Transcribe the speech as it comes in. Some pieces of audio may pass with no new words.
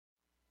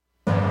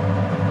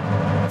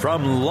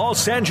From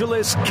Los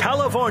Angeles,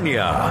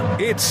 California,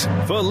 it's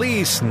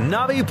Feliz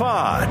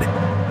Navipod.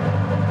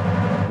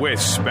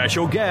 With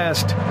special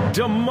guest,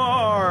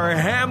 Damar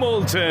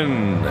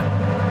Hamilton.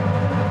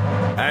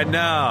 And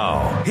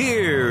now,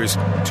 here's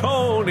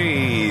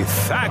Tony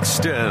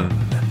Thaxton.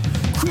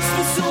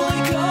 Christmas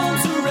only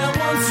comes around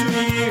once a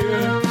year.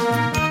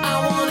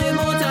 I wanted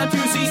more time to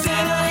see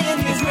Santa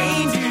and his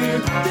reindeer.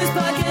 This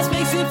podcast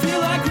makes it feel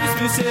like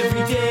Christmas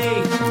every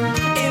day.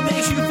 It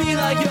makes you feel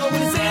like you're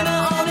with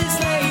Santa on his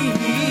sleigh.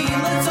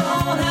 Let's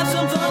all have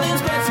some fun and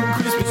spread some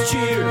Christmas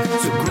cheer.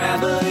 So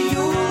grab a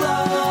Yule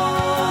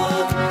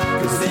log,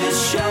 'cause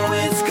this show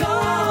is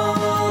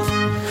called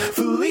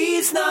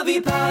Feliz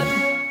Navipod.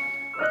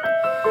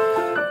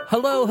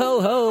 Hello,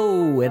 ho,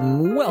 ho,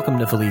 and welcome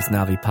to Feliz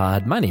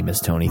Navipod. My name is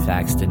Tony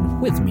Thaxton.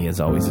 With me, as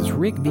always, is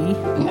Rigby.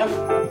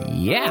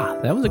 Yeah,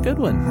 that was a good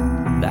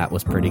one. That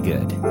was pretty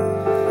good.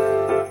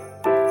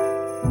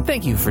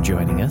 Thank you for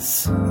joining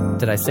us.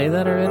 Did I say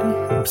that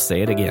already?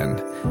 Say it again.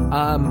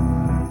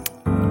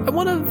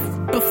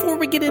 Before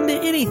we get into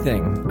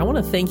anything, I want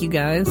to thank you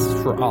guys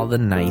for all the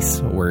nice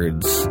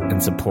words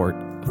and support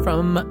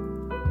from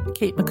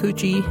Kate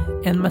Micucci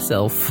and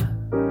myself.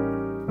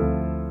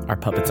 Our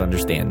Puppets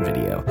Understand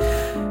video.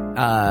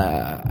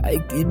 I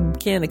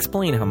can't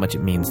explain how much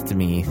it means to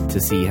me to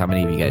see how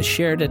many of you guys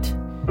shared it.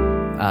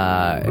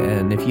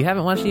 And if you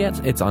haven't watched it yet,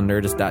 it's on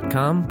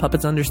Nerdist.com.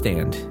 Puppets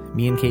Understand.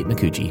 Me and Kate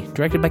Micucci.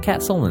 Directed by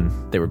Kat Solon.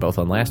 They were both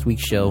on last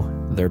week's show.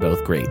 They're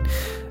both great.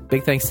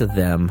 Big thanks to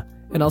them.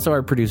 And also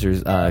our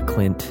producers,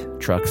 Clint,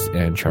 Trucks,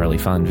 and Charlie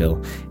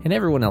Fonville. And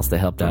everyone else that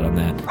helped out on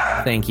that.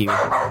 Thank you.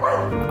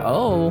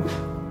 Oh,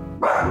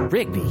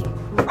 Rigby.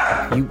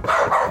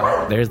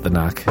 Oh, there's the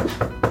knock.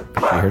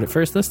 You heard it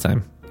first this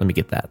time. Let me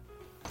get that.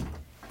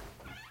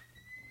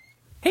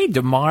 Hey,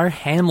 Damar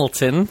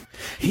Hamilton.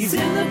 He's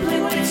in the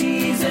play when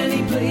cheese and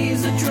he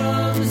plays the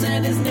drums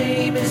and his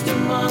name is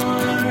Damar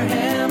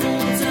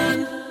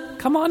Hamilton.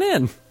 Come on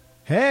in.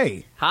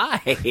 Hey.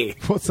 Hi.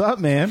 What's up,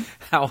 man?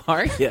 How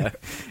are you?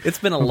 It's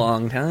been a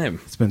long time.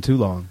 It's been too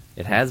long.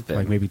 It has been.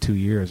 Like maybe 2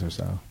 years or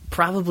so.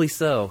 Probably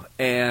so.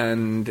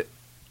 And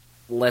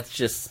let's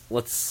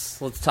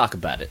talk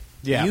about it.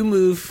 Yeah. You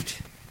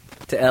moved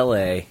to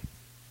LA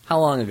how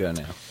long ago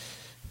now?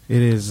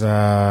 It is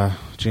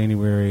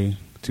January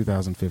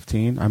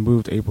 2015. I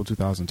moved April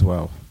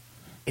 2012.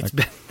 It's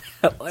been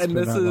and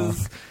this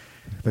is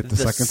like the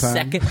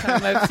second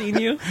time I've seen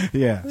you?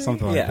 Yeah,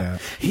 something like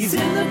that. He's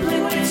in the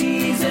play when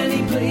cheese and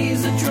he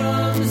plays the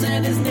drums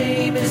and his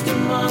name is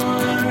Damar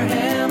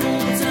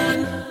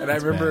Hamilton. And I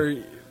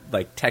remember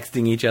like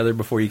texting each other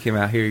before you came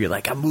out here. You're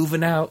like, I'm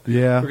moving out.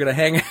 Yeah. We're going to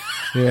hang out.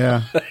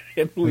 Yeah.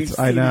 And we've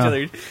seen each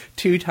other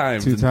two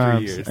times in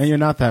 3 years. And you're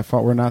not that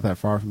far. We're not that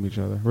far from each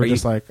other. We're Are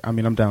just you? like, I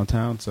mean, I'm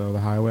downtown, so the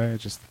highway,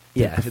 just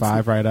Yeah, the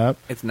 5 right up.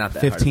 It's not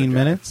that hard of a 15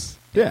 drive. minutes.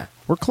 Yeah,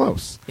 we're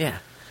close. Yeah.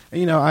 And,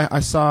 you know, I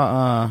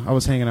saw, I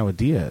was hanging out with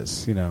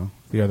Diaz, you know,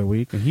 the other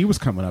week, and he was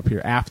coming up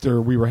here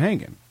after we were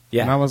hanging.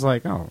 Yeah. And I was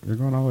like, oh, you're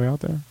going all the way out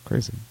there?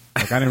 Crazy.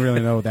 Like, I didn't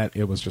really know that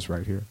it was just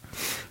right here.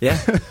 Yeah.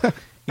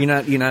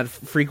 You're not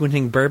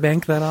frequenting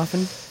Burbank that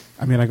often?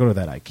 I mean, I go to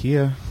that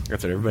IKEA.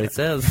 That's what everybody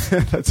says.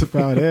 That's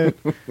about it.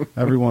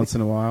 Every once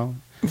in a while.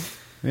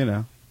 You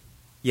know.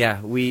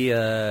 Yeah, we,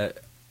 the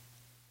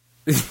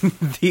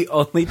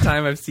only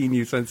time I've seen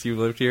you since you've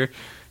lived here, do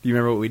you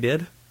remember what we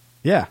did?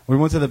 Yeah. We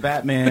went to the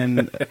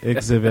Batman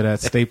exhibit at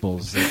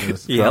Staples at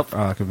the Yep.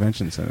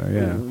 convention center.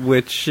 Yeah.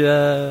 Which,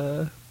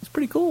 was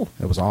pretty cool.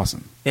 It was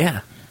awesome. Yeah.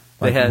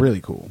 Like, really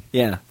cool.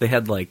 Yeah, they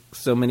had like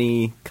so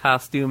many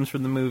costumes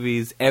from the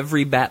movies,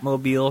 every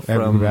Batmobile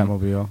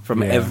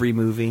from Yeah. every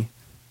movie.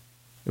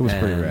 It was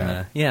pretty And,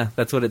 rad. yeah,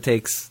 that's what it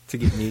takes to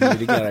get me and you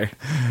together.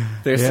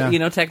 There's,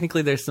 Yeah.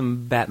 technically there's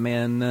some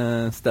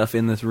Batman stuff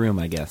in this room,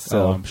 I guess.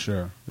 So I'm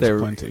sure. There's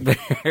plenty.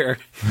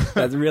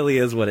 That really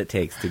is what it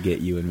takes to get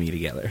you and me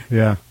together.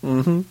 Yeah.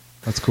 Mm-hmm.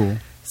 That's cool.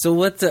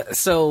 So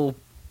so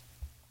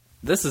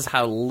this is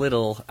how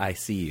little I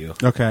see you.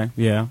 Okay.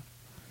 Yeah.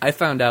 I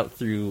found out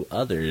through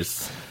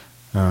others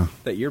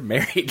that you're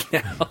married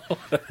now.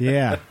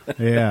 Yeah.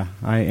 Yeah.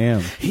 I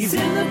am. He's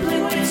in the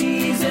play when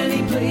cheese and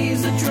he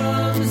plays the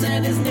drums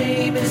and his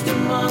name is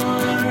Damar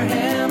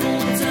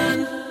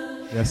Hamilton.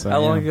 Yes, I How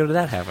long am. ago did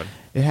that happen?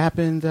 It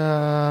happened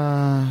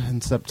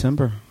in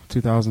September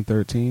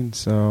 2013.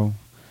 So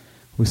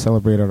we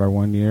celebrated our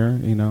 1 year,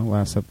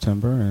 last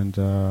September. And,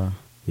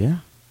 yeah.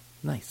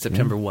 Nice.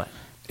 September what,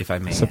 if I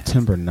may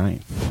September ask?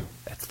 9th.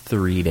 That's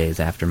 3 days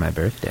after my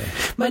birthday.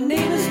 My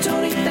name is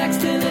Tony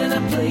Thaxton and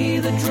I play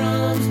the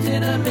drums.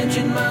 Did I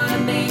mention my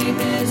name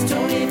is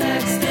Tony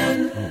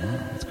Thaxton? Oh,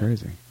 wow. That's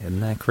crazy.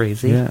 Isn't that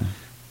crazy? Yeah.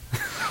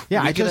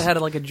 Yeah, We I could have just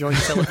had like a joint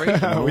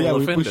celebration. I'm a yeah, little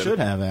we offended. should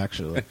have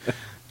actually.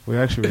 We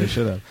actually really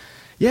should have.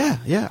 Yeah.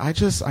 I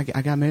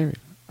got married.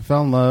 I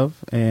fell in love,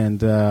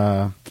 and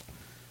I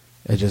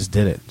just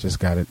did it. Just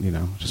got it.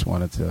 Just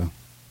wanted to.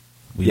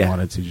 We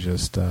wanted to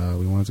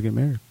get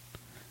married.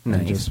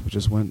 And Nice.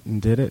 just went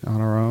and did it on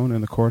our own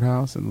in the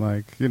courthouse, and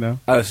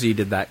Oh, so you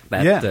did that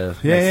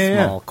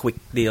Yeah. small, quick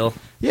deal.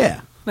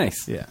 Yeah.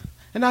 Nice. Yeah.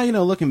 And now,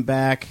 looking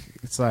back,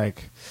 it's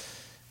like,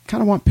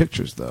 kind of want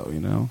pictures, though, we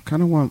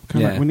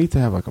need to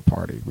have, like, a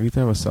party. We need to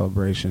have a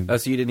celebration. Oh,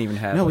 so you didn't even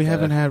have... No, we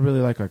haven't had really,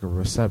 like a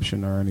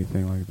reception or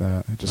anything like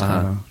that. It just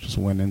kind of just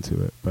went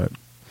into it. But,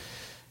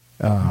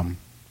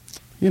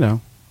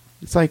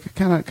 it's like,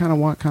 kind of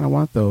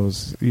want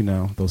those,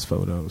 those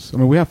photos. I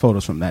mean, we have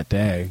photos from that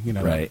day,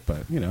 Right.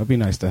 But, it'd be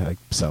nice to, like,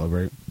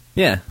 celebrate.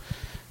 Yeah.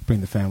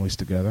 Bring the families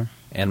together.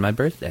 And my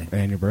birthday.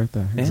 And your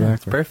birthday, Yeah, exactly.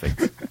 it's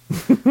perfect.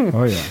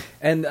 Oh, yeah.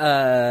 And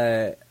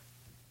I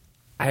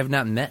have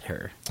not met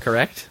her,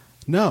 correct?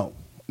 No,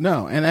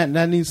 and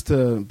that needs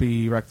to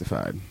be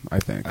rectified, I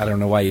think. I don't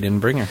know why you didn't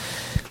bring her.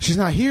 She's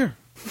not here.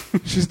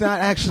 She's not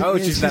actually. Oh,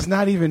 she's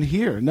not even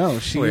here. No,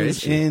 Where is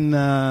she?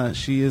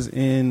 She is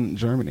in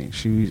Germany.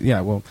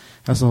 Well,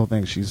 that's the whole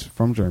thing. She's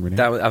from Germany.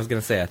 I was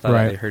going to say, I thought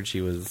Right. I heard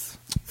she was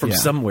from Yeah.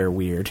 somewhere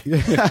weird.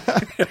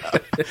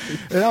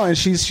 And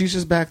she's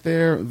just back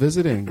there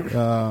visiting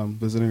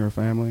her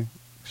family.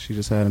 She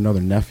just had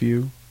another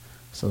nephew,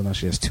 so now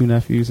she has 2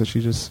 nephews that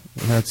she just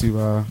had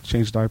to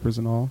change diapers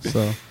and all.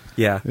 So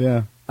Yeah.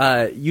 yeah,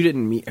 You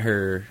didn't meet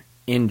her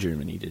in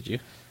Germany, did you?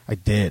 I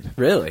did.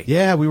 Really?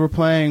 Yeah, we were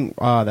playing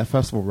that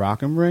festival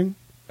Rock and Ring.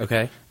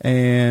 Okay.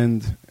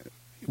 And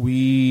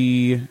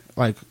we,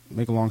 like,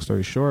 make a long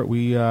story short,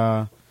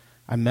 I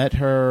met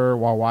her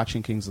while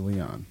watching Kings of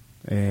Leon,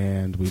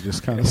 and we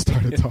just kind of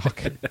started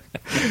talking.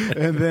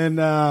 And then,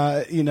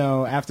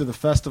 after the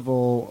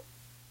festival,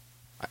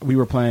 we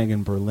were playing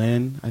in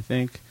Berlin, I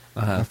think,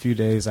 a few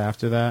days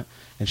after that,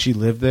 and she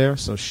lived there,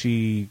 so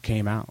she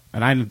came out.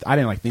 And I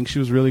didn't, like, think she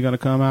was really going to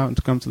come out and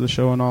to come to the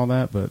show and all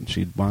that, but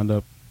she wound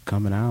up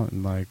coming out,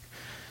 and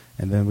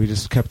then we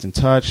just kept in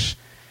touch.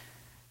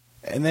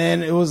 And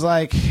then it was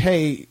like,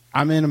 hey,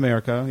 I'm in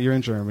America, you're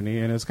in Germany,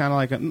 and it's kind of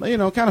like,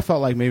 kind of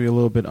felt like maybe a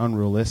little bit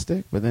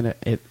unrealistic, but then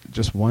it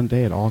just one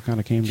day it all kind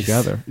of came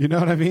together. You know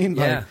what I mean?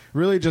 Yeah. Like,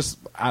 really just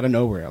out of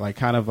nowhere. Like,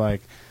 kind of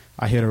like,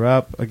 I hit her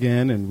up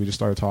again, and we just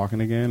started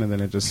talking again, and then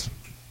it just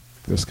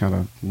kind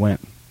of went.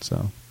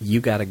 So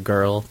You got a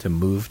girl to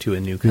move to a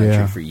new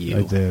country for you.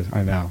 I did.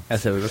 I know.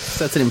 That's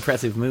an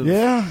impressive move.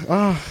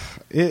 Yeah.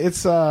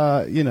 It's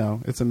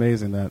it's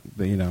amazing that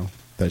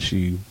that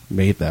she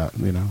made that,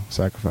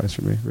 sacrifice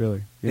for me,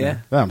 really. Yeah.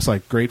 I'm just,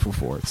 like, grateful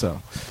for it.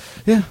 So,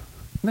 yeah.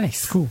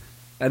 Nice. Cool.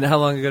 And how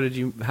long did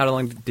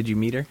you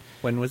meet her?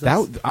 When was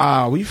this?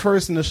 We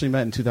first initially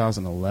met in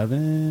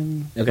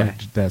 2011. Okay.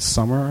 Like, that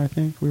summer, I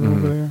think we were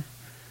over there.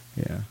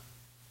 Yeah.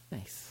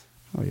 Nice.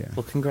 Oh, yeah.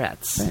 Well,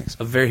 congrats. Thanks.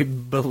 A very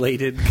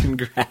belated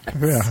congrats.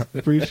 Yeah,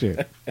 appreciate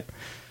it.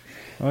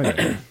 Oh,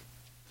 yeah.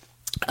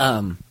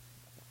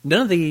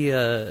 None of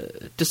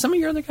the do some of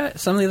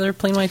the other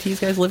Plain White Tees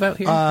guys live out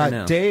here? Or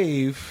no?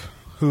 Dave,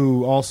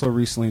 who also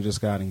recently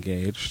just got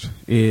engaged,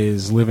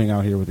 is living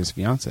out here with his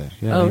fiance.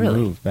 Yeah, Oh, he really?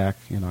 moved back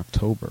in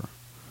October.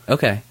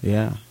 Okay.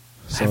 Yeah.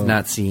 I have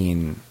not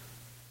seen.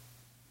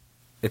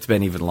 It's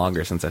been even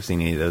longer since I've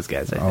seen any of those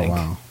guys. I Oh, think.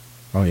 wow.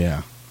 Oh,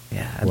 yeah.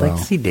 Yeah, I'd like Wow.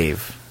 to see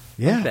Dave.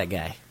 I Yeah. like that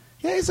guy.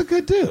 Yeah, he's a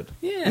good dude.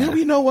 Yeah.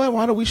 You know what?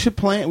 Why don't we should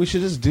plan? We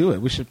should just do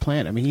it. We should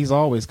plan. I mean, he's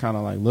always kind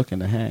of like looking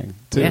to hang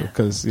too, Yeah.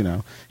 because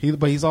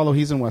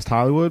he's in West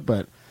Hollywood,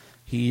 but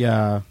he,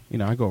 I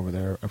go over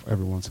there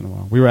every once in a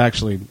while. We were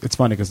actually, it's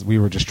funny because we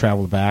were just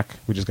traveled back.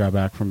 We just got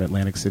back from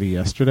Atlantic City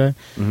yesterday,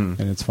 and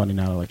it's funny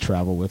now to like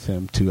travel with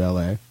him to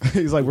LA.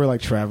 He's like, we're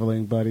like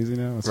traveling buddies,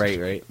 It's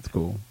Right. It's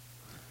cool.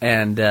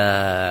 And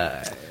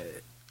I'm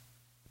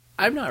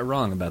not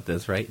wrong about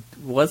this, right?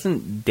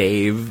 Wasn't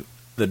Dave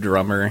the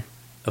drummer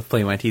of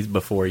Plain White Tees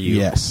before you?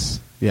 Yes.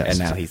 And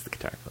now he's the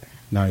guitar player.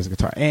 Now he's a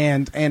guitar,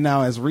 and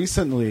now as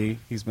recently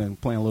he's been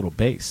playing a little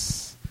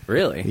bass.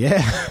 Really?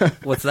 Yeah.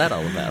 What's that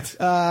all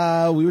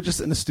about? We were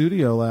just in the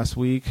studio last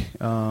week,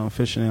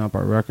 finishing up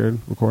our record,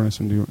 recording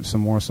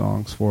some more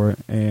songs for it.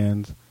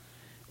 And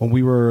when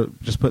we were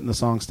just putting the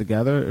songs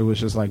together, it was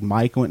just like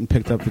Mike went and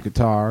picked up the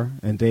guitar,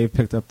 and Dave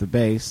picked up the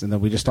bass, and then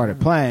we just started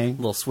playing. A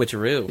little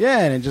switcheroo. Yeah,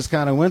 and it just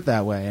kind of went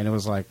that way. And it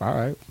was like, all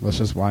right,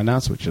 why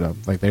not switch it up?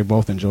 Like, they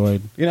both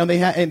enjoyed,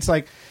 it's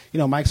like,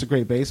 Mike's a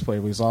great bass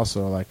player, but he's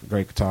also like a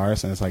great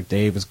guitarist, and it's like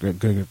Dave is good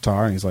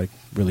guitar, and he's like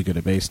really good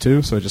at bass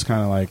too. So it just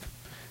kind of like,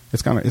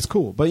 it's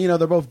cool. But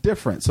they're both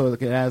different, so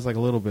it adds like a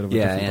little bit of a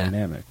different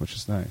dynamic, which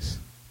is nice.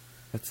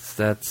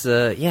 That's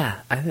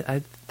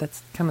I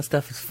that's kind of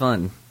stuff is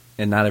fun,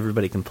 and not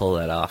everybody can pull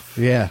that off.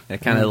 Yeah.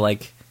 It kind of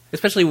like,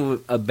 especially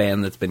with a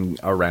band that's been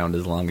around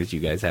as long as you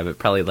guys have, it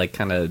probably like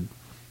kind of,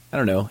 I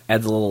don't know,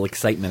 adds a little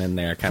excitement in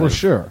there. For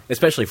sure.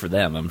 Especially for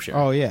them, I'm sure.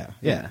 Oh yeah.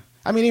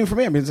 I mean, even for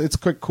me, it's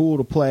quite cool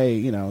to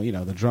play,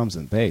 the drums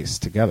and bass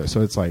together.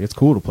 So it's like, it's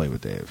cool to play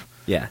with Dave.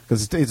 Yeah.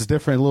 Because it's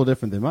different, a little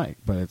different than Mike,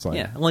 but it's like,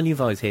 Yeah. Well, and you've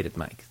always hated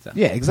Mike. So.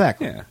 yeah,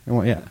 exactly. Yeah.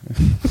 Well, yeah.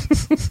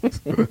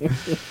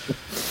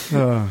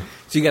 So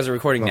you guys are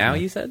recording now,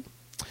 you said?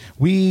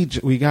 We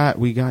got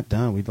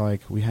done.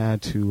 We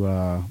had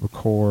to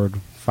record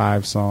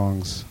 5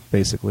 songs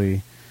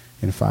basically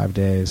in 5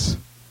 days.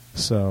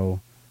 So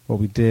what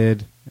we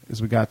did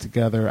is we got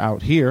together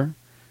out here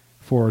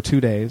for 2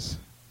 days,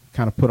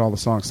 kind of put all the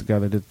songs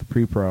together, did the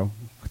pre-pro.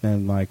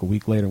 Then like a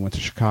week later went to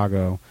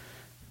Chicago,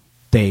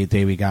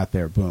 day we got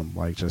there, boom,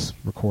 like just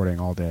recording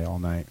all day, all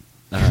night.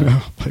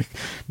 Like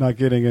not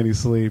getting any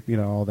sleep,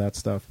 all that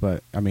stuff.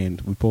 But I mean,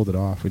 we pulled it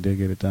off. We did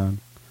get it done.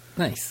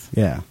 Nice.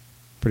 Yeah,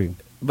 pretty.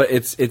 But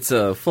it's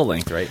a full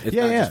length, right? It's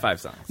not just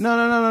 5 songs.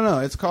 No.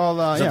 It's called.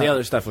 So the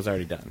other stuff was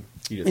already done.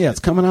 It's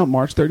coming out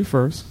March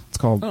 31st. It's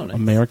called nice.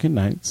 American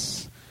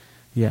Nights.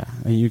 Yeah,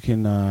 and you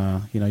can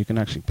you can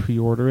actually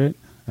pre-order it.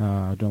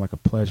 Doing like a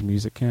Pledge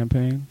Music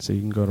campaign, so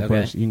you can go to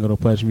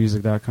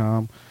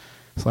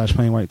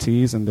pledgmusic.com/plain white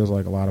tees, and there's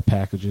like a lot of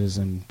packages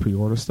and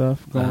pre-order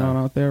stuff going on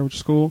out there, which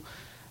is cool.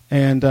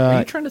 And are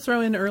you trying to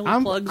throw in early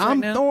plugs right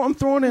now? I'm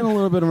throwing in a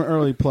little bit of an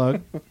early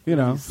plug,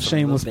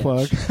 shameless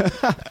plug.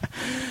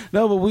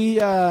 No, but we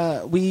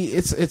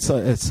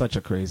it's such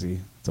a crazy,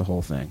 it's a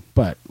whole thing.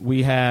 But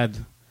we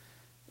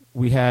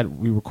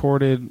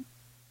recorded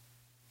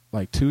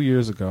like 2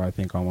 years ago, I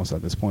think, almost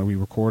at this point. We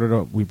recorded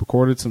a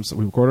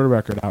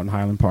record out in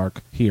Highland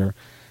Park here,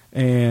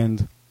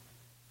 and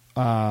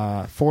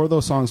 4 of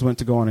those songs went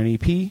to go on an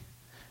EP,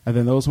 and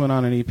then those went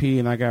on an EP,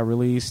 and I got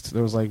released.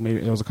 There was a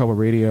couple of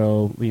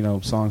radio,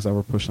 songs that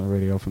were pushed on the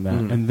radio from that,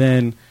 and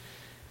then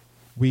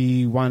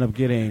we wound up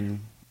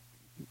getting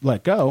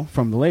let go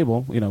from the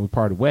label. We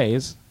parted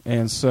ways.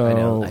 And so I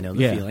know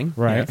the feeling,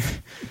 right?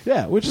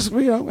 Yeah, which is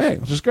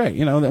which is great.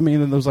 I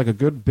mean, there was like a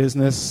good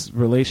business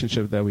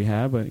relationship that we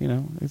had, but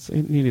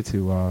it needed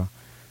to,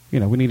 we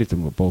needed to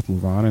both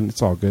move on, and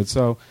it's all good.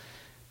 So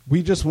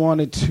we just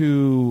wanted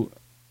to,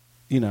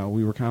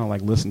 we were kind of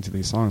like listening to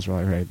these songs.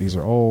 We're like, hey, these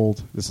are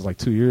old. This is like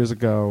 2 years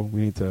ago.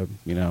 We need to,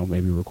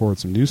 maybe record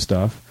some new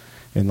stuff,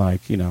 and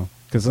like,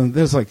 because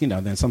there's like,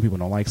 then some people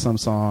don't like some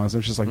songs.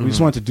 It's just like we just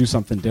wanted to do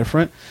something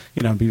different,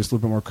 and be just a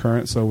little bit more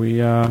current. So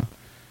we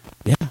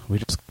we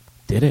just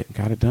did it,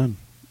 got it done,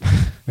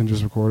 and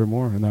just recorded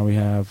more. And now we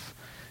have,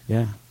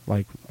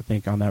 like I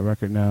think on that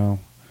record now,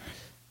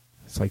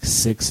 it's like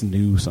 6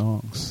 new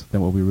songs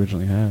than what we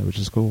originally had, which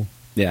is cool.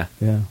 Yeah.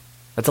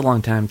 That's a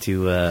long time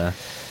to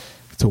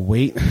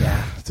wait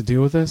to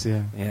deal with this.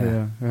 Yeah.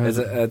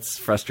 That's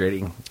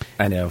frustrating.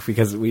 I know,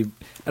 because I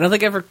don't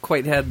think I ever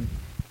quite had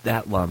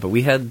that long, but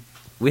we had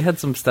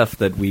some stuff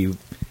that we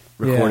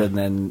recorded, and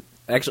then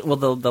actually,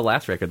 the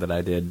last record that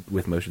I did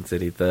with Motion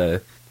City,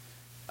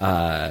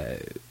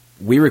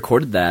 we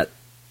recorded that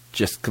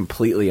just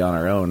completely on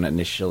our own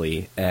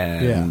initially,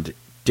 and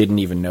didn't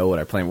even know what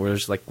our plan was. We're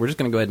just like, we're just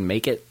going to go ahead and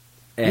make it,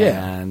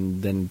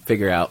 and then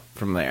figure out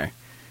from there.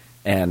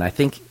 And I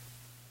think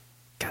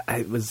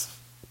it was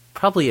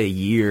probably a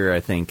year, I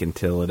think,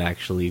 until it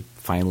actually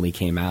finally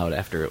came out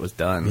after it was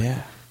done.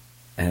 Yeah.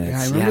 And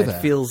I remember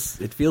that.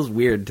 It feels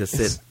weird to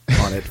sit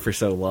on it for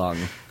so long.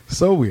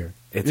 So weird.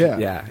 Has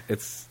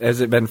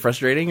it been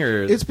frustrating,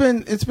 or it's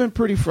been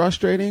pretty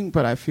frustrating,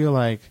 but I feel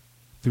like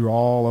through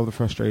all of the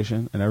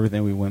frustration and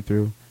everything we went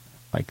through,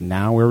 like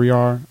now where we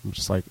are, I'm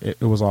just like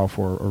it was all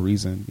for a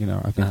reason.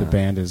 I think the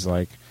band is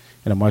like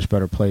in a much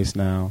better place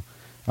now.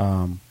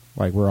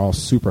 Like we're all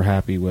super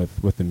happy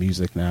with the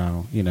music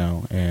now,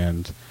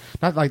 and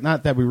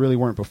not that we really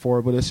weren't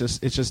before, but it's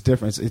just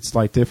different. It's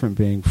like different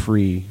being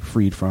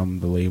freed from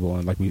the label,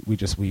 and like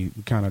we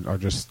kind of are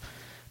just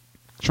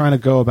trying to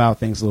go about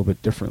things a little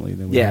bit differently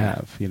than we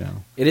have,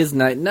 It is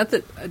not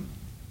that.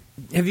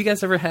 Have you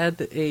guys ever had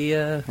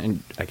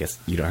and I guess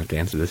you don't have to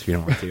answer this if you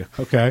don't want to.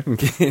 Okay.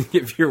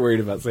 If you're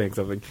worried about saying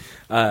something.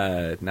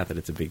 Not that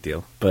it's a big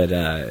deal, but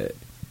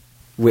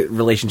with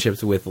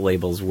relationships with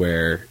labels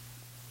where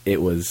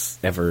it was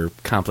ever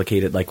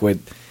complicated, like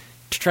with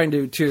trying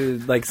to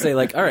like say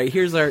like, all right,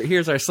 here's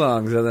our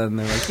songs, and then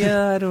they're like,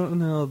 I don't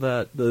know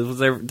about was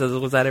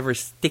that ever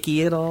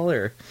sticky at all,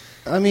 or?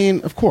 I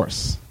mean, of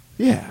course.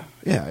 Yeah,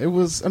 it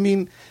was. I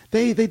mean,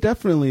 they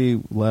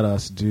definitely let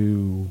us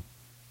do,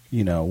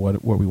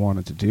 what we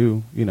wanted to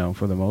do,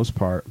 for the most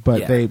part.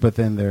 But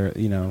then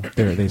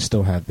they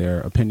still had their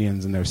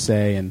opinions and their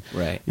say, and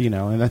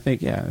and I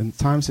think in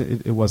times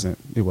it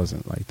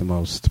wasn't like the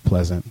most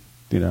pleasant,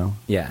 to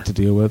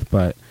deal with,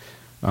 but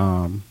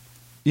but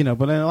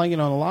then like in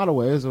a lot of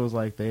ways it was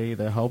like they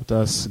helped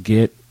us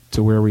get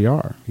to where we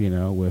are,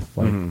 with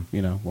like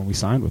when we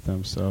signed with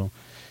them, so.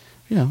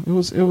 Yeah, it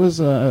was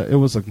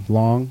a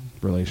long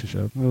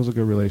relationship. It was a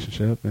good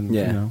relationship,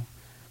 and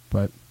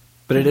but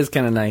it is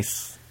kind of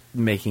nice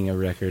making a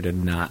record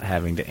and not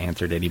having to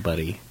answer to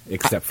anybody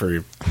except for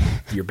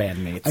your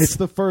bandmates. It's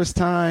the first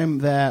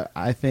time that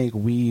I think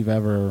we've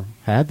ever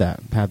had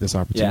this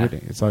opportunity.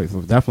 Yeah. It's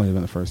definitely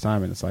been the first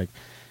time, and it's like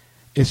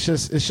it's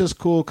just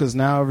cool because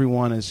now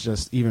everyone is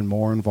just even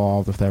more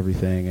involved with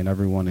everything, and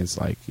everyone is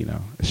like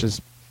it's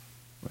just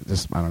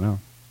I don't know,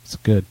 it's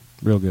good,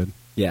 real good.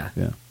 Yeah.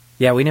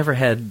 Yeah, we never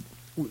had,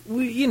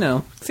 same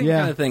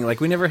kind of thing.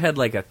 Like, we never had,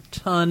 like, a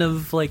ton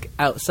of, like,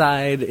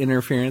 outside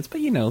interference. But,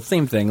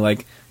 same thing.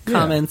 Like,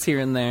 comments here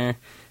and there.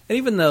 And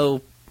even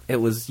though it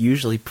was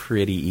usually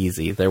pretty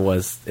easy,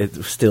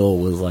 it still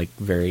was, like,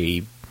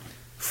 very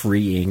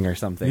freeing or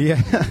something.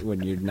 Yeah.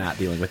 When you're not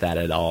dealing with that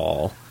at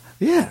all.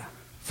 Yeah,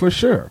 for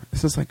sure.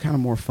 It's just, like, kind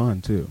of more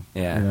fun, too.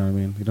 Yeah. You know what I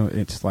mean?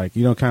 It's like,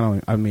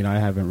 I mean, I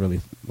haven't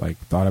really, like,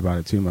 thought about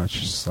it too much.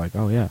 It's just like,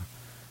 oh, yeah,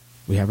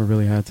 we haven't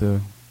really had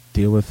to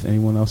deal with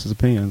anyone else's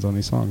opinions on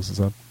these songs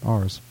except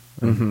ours.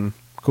 And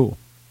cool,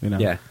 you know.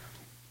 Yeah.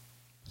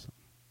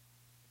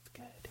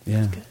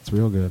 Yeah, it's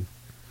real good.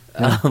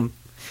 Yeah.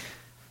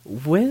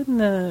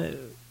 When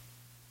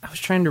I was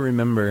trying to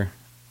remember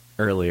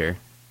earlier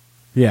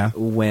Yeah.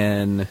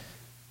 when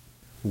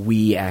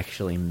we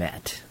actually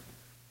met.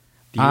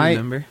 Do you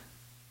remember?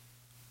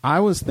 I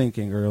was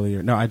thinking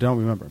earlier. No, I don't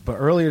remember. But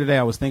earlier today,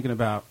 I was thinking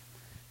about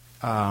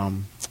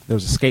there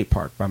was a skate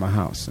park by my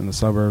house in the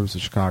suburbs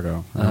of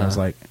Chicago, and I was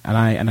like, and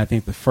I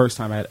think the first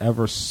time I had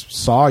ever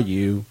saw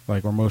you,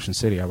 like, or Motion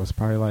City, I was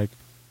probably like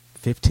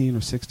 15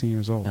 or 16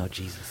 years old. Oh,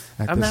 Jesus.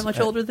 At I'm this- that much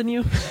older than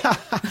you?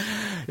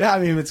 Yeah, I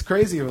mean, it's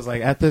crazy. It was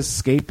like at this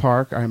skate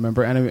park, I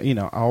remember, and you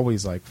know, I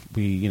always like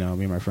me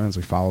and my friends,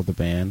 we followed the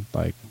band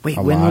like. Wait,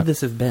 a when lot. would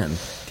this have been?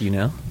 Do you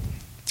know?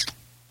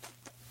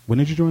 When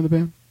did you join the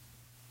band?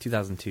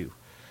 2002.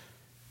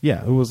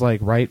 Yeah, it was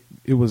like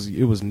it was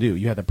new.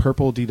 You had the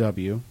purple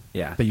DW.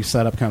 Yeah. That you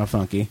set up kind of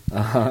funky.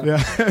 Uh-huh.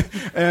 Yeah,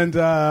 and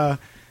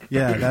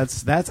yeah,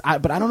 that's.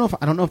 But I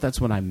don't know if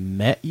that's when I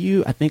met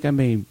you. I think I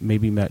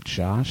maybe met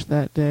Josh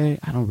that day.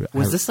 I don't.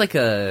 Was this like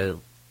a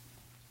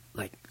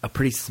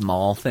pretty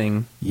small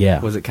thing? Yeah.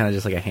 Was it kind of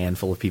just like a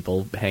handful of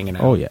people hanging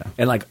out? Oh, yeah.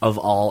 And like of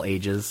all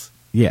ages?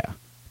 Yeah,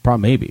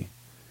 probably maybe.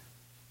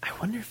 I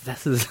wonder if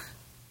this is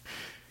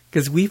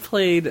because we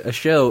played a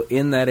show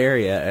in that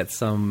area at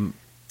some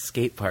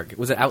skate park.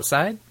 Was it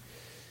outside?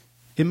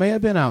 It may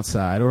have been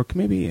outside or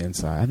maybe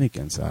inside. I think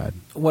inside.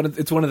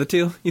 It's one of the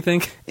two. You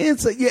think?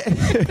 It's yeah.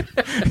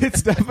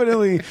 It's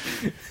definitely.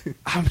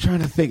 I'm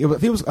trying to think. I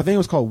think it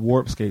was called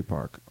Warp Skate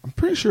Park. I'm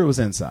pretty sure it was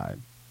inside.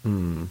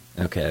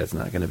 Okay, it's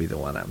not going to be the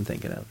one I'm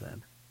thinking of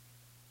then.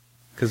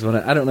 Because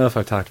I don't know if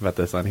I've talked about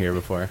this on here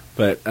before,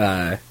 but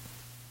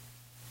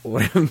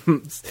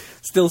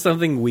still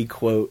something we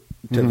quote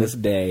to this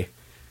day,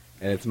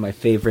 and it's my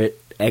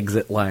favorite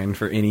exit line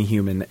for any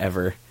human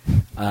ever.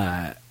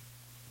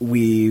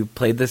 We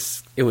played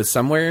this. It was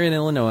somewhere in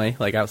Illinois,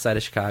 like outside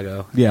of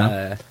Chicago.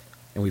 Yeah.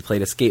 And we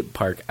played a skate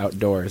park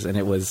outdoors, and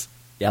it was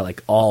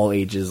like all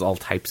ages, all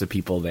types of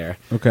people there.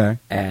 Okay.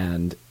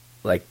 And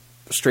like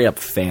straight up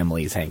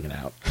families hanging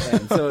out.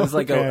 And so it was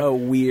like Okay. a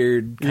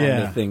weird kind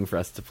Yeah. of thing for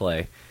us to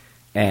play.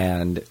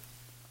 And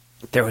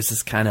there was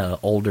this kind of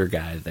older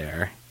guy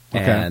there.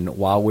 Okay. And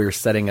while we were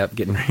setting up,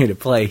 getting ready to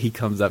play, he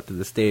comes up to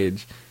the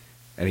stage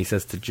and he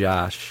says to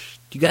Josh,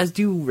 "Do you guys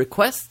do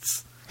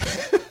requests?"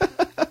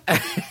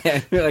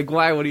 And we're like,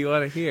 "Why? What do you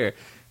want to hear?"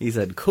 He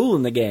said, "Cool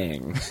in the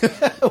Gang."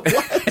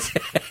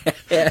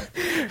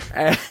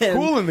 And-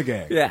 Cool in the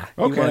Gang. Yeah.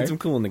 He Okay. wanted some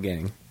Cool in the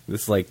Gang.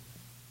 This like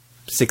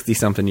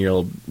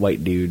 60-something-year-old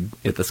white dude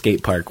at the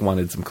skate park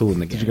wanted some Cool in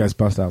the Gang. Did you guys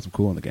bust out some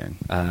Cool in the Gang?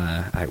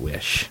 I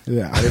wish.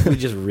 Yeah. What if we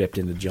just ripped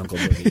into Jungle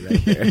Boogie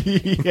right there?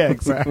 Yeah,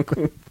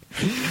 exactly.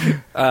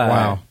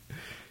 Wow.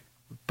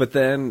 But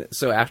then,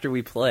 so after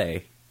we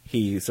play,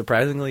 he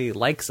surprisingly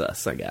likes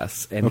us, I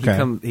guess, and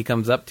Okay. he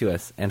comes up to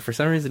us, and for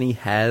some reason he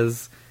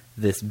has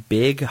this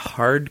big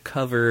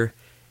hardcover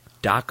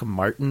Doc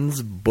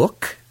Martens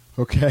book.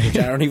 Okay. Which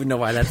I don't even know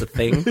why that's a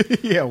thing.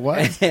 Yeah,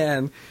 what?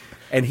 And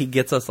he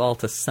gets us all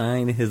to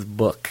sign his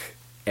book.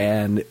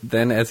 And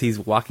then as he's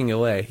walking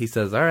away, he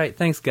says, "All right,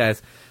 thanks,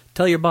 guys.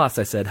 Tell your boss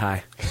I said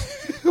hi."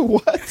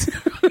 What?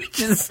 Which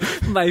is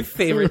my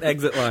favorite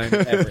exit line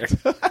ever.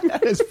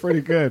 That is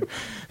pretty good.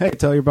 Hey,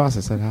 tell your boss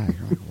I said hi.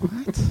 You're like,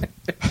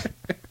 what?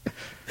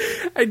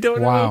 I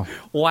don't Wow. know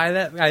why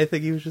that. I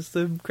think he was just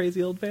a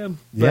crazy old man.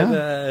 Yeah.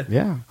 But,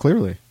 Yeah,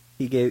 clearly.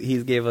 He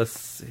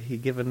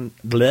given.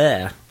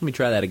 Bleh. Let me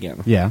try that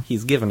again. Yeah.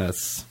 He's given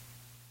us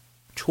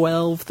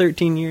 12,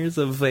 13 years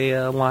of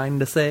a line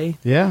to say.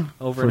 Yeah,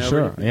 Over for and over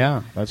sure. again.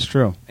 Yeah, that's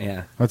true.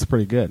 Yeah. That's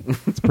pretty good.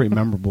 It's pretty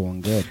memorable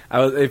and good.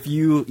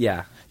 You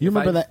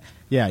remember that?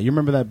 Yeah, you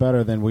remember that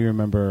better than we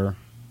remember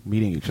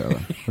meeting each other.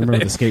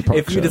 Remember the skate park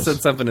If you'd have shows.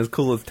 said something as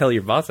cool as "Tell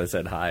your boss I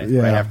said hi"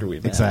 Yeah, right after we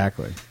met.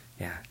 exactly.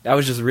 Yeah. That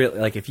was just really,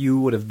 like, if you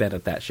would have been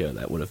at that show,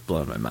 that would have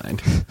blown my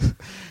mind.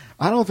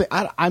 I don't think.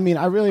 I mean,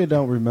 I really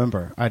don't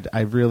remember. I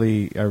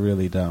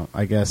really don't.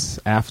 I guess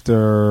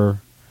after.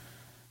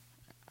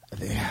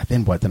 Yeah,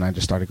 then what? Then I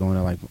just started going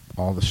to like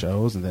all the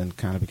shows, and then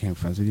kind of became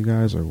friends with you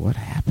guys, or what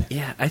happened?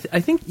 Yeah, I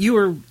think you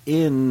were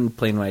in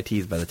Plain White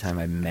Tees by the time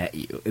I met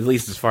you, at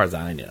least as far as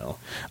I know.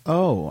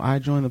 Oh, I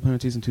joined the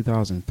Penalties in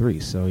 2003.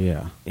 So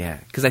yeah, Yeah,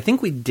 because I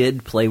think we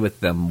did play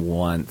with them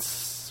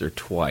once or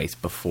twice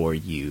before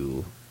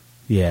you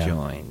yeah,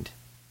 joined.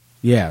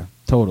 yeah,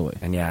 totally,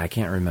 And yeah, I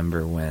can't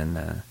remember when.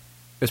 It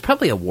was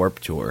probably a Warp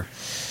Tour.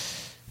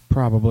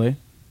 probably.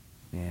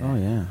 Yeah. Oh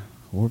yeah,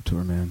 Warped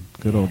Tour, man,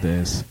 good old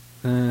days.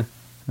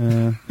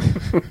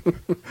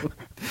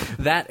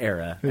 That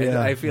era.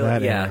 Yeah, I feel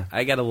that like, era.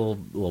 I got a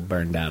little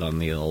burned out on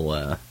the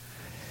old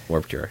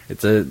Warp Tour.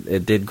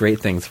 It did great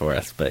things for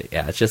us, but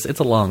yeah, it's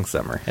a long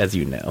summer, as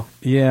you know.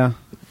 Yeah.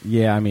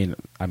 I mean,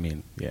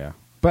 yeah.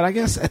 But I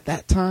guess at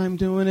that time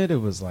doing it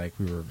was like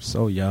we were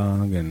so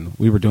young, and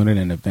we were doing it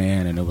in a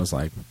van, and it was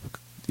like,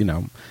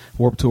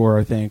 Warped Tour,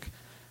 I think,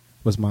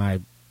 was my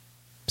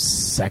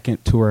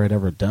second tour I'd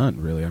ever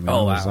done, really. I mean,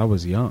 Oh, I wow.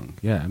 was young.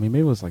 Yeah, I mean,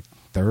 maybe it was like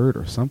third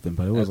or something.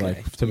 But it was Okay.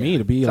 like to me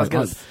to be So I like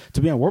was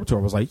to be on Warped Tour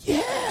was like,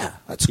 yeah,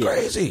 that's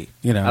crazy.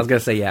 You know, I was gonna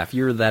say, yeah, if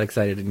you were that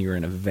excited and you were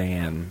in a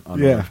van on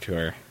Yeah. Warped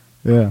Tour,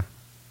 yeah.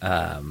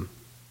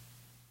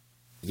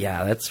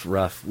 yeah, that's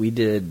rough. We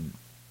did,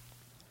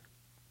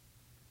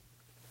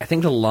 I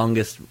think the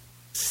longest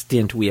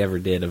stint we ever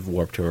did of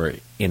Warped Tour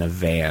in a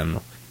van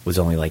was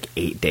only like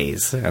 8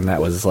 days, and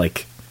that was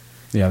like,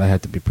 Yeah, that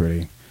had to be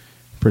pretty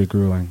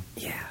grueling.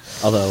 yeah.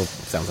 Although,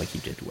 sounds like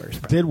you did worse.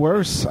 Probably. Did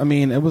worse. I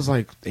mean, it was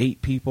like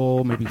 8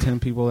 people, maybe 10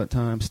 people at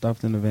times,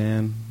 stuffed in the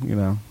van. You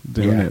know,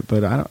 doing Yeah. it.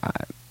 But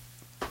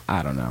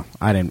I don't know.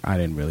 I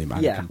didn't really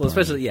mind. Yeah, well,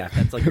 especially, yeah,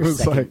 that's like It your was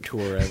second like-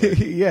 tour ever.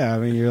 yeah, I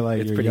mean, you're like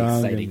It's you're pretty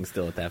young exciting and-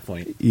 still at that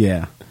point.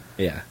 yeah,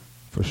 Yeah.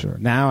 for sure.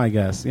 Now I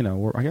guess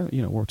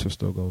Warped Tour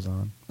still goes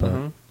on, but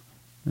Mhm.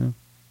 yeah. When's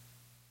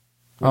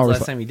the always last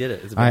thought- time you did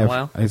it? Has it been a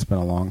while? It's been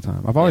a long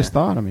time. I've always Yeah.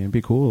 thought. I mean, it'd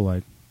be cool to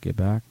like get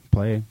back,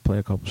 play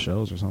a couple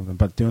shows or something.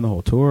 But doing the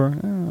whole tour,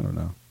 I don't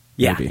know.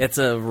 Yeah, Maybe. it's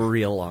a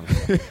real long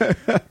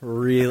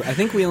tour. I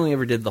think we only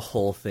ever did the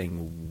whole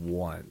thing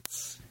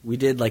once. We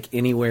did like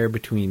anywhere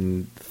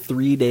between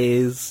 3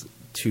 days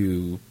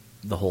to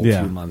the whole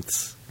Yeah. 2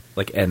 months,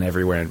 like, and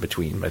everywhere in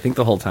between. But I think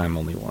the whole time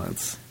only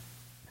once.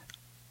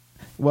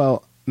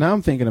 Well, now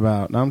I'm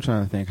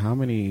trying to think how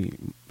many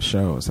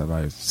shows have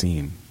I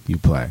seen you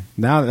play.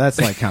 Now that's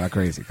like kind of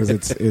crazy because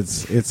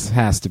it's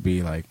has to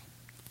be like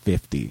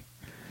 50.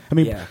 I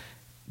mean, Yeah.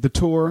 the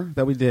tour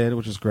that we did,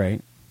 which was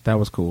great, that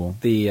was cool.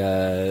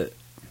 The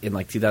in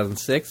like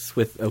 2006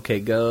 with OK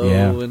Go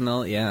Yeah. and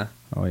all, yeah.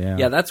 Oh yeah,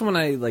 Yeah, that's when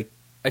I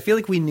feel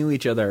like we knew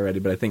each other already,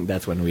 but I think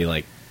that's when we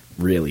like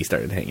really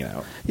started hanging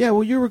out. yeah.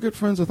 Well, you were good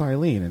friends with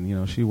Eileen, and you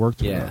know she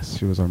worked with Yeah. us.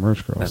 She was our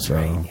merch girl. That's so,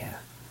 right. Yeah.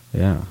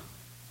 Yeah.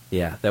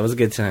 Yeah, that was a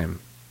good time.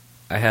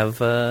 I have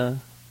a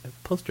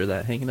poster of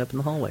that hanging up in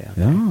the hallway out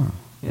there. Yeah.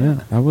 Yeah. Yeah.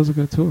 That was a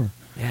good tour.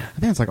 Yeah. I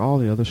think it's like all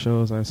the other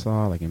shows I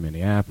saw, like in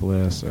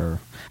Minneapolis, or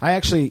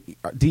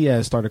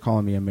Diaz started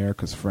calling me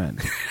America's friend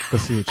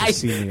because he would just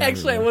see me. I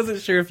everywhere.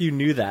 wasn't sure if you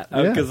knew that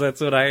Yeah. because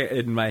that's what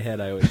in my head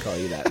I would call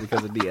you that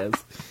because of Diaz.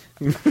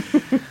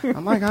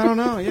 I'm like, I don't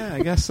know. Yeah,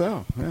 I guess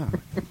so. Yeah,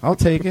 I'll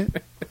take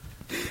it.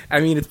 I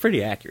mean, it's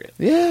pretty accurate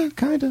Yeah,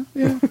 kind of.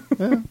 Yeah,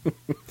 yeah.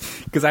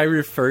 because I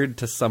referred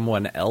to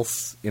someone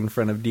else in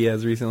front of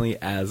Diaz recently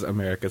as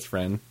America's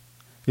friend.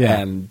 Yeah.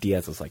 And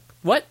Diaz was like,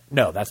 "What?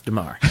 No, that's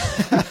DeMar."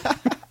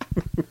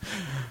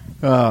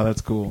 Oh, that's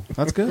cool.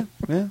 That's good.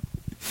 Yeah.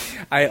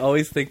 I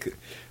always think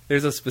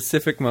there's a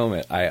specific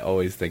moment I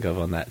always think of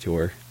on that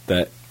tour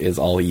that is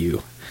all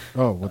you.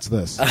 Oh, what's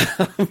this?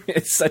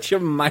 It's such a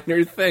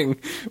minor thing,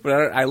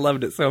 but I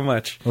loved it so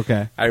much.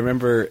 Okay. I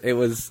remember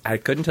I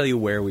couldn't tell you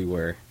where we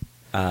were,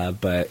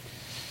 but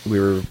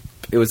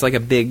it was like a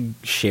big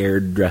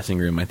shared dressing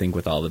room, I think,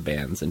 with all the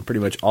bands, and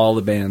pretty much all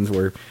the bands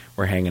were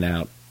hanging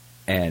out,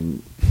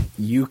 and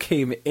you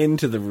came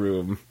into the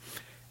room,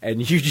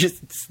 and you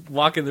just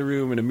walk in the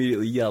room and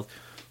immediately yelled,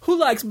 "Who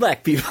likes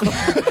black people?"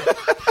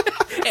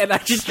 And I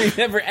just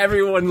remember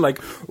everyone like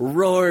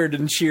roared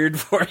and cheered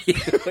for you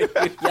when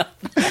you yelled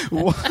that.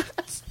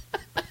 What?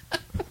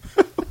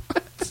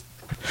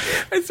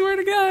 I swear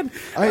to God,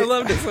 I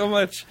loved it so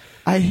much.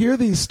 I hear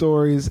these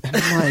stories and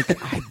I'm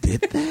like, I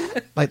did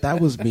that? Like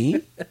that was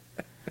me?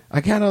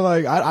 I kind of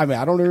like. I mean,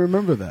 I don't even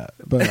remember that,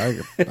 but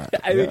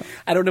I mean,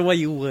 I don't know why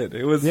you would.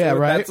 It was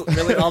right. That's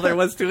really all there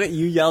was to it.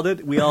 You yelled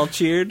it, we all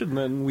cheered, and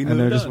then we moved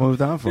and on. they just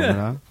moved on from it,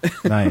 huh?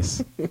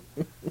 Nice.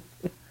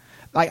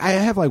 Like I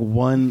have like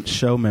one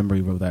show memory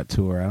of that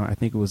tour. I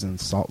think it was in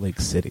Salt Lake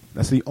City.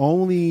 That's the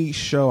only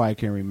show I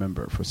can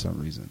remember for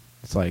some reason.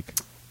 It's like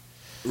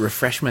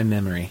Refresh my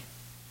memory.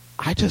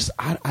 I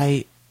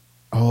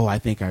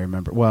think I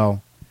remember.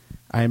 Well,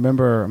 I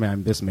remember. I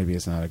mean, this maybe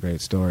it's not a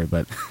great story,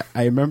 but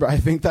I remember. I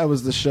think that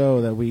was the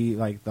show that we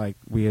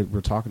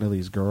were talking to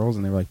these girls,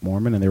 and they were like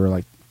Mormon, and they were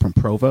like from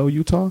Provo,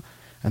 Utah,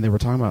 and they were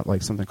talking about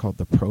like something called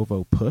the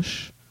Provo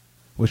Push,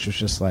 which was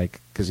just like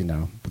because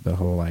the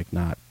whole like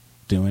not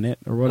doing it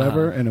or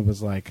whatever, and it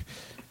was like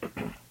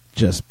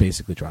just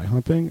basically dry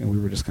humping, and we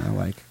were just kind of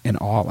like in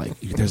awe, like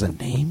there's a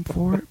name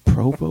for it,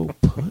 Provo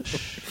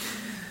Push.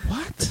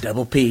 What? The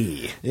double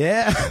P.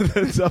 Yeah,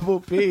 the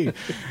double P.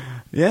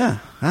 Yeah.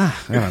 I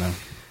don't know.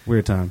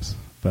 Weird times.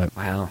 But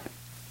Wow.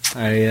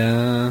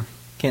 I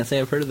can't say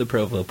I've heard of the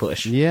Provo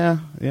Push. yeah,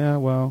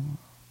 well,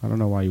 I don't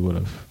know why you would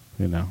have,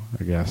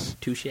 I guess.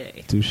 Touche.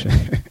 Touche.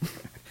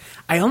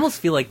 I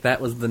almost feel like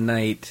that was the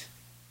night.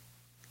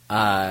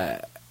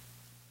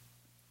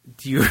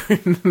 Do you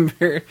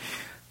remember?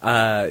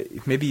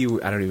 Maybe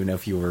you. I don't even know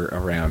if you were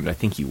around. I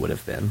think you would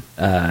have been.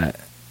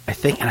 I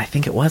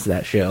think it was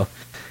that show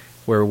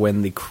where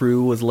when the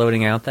crew was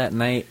loading out that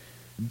night,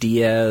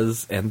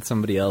 Diaz and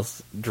somebody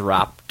else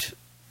dropped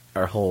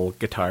our whole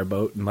guitar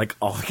boat, and like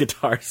all the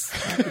guitars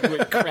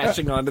went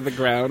crashing onto the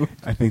ground.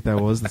 I think that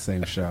was the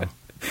same show.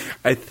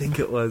 I think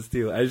it was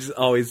too. I just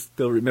always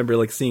still remember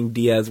like seeing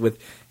Diaz with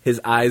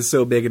his eyes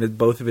so big and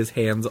both of his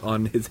hands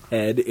on his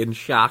head in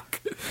shock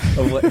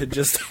of what had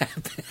just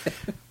happened.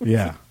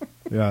 Yeah,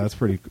 that's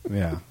pretty.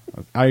 Yeah,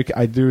 I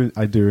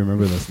do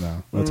remember this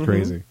now. That's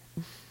crazy.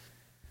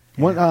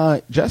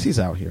 What? Jesse's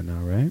out here now,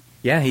 right?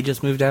 Yeah, he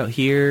just moved out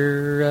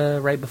here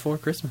right before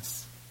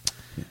Christmas.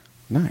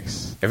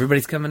 Nice.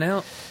 Everybody's coming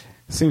out.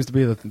 Seems to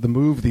be the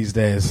move these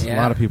days. Yeah.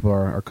 A lot of people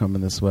are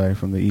coming this way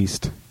from the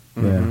east.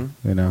 Mhm.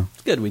 Yeah, you know.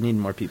 It's good. We need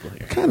more people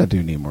here. Kind of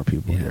do need more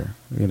people Yeah. here.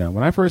 You know,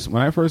 when I first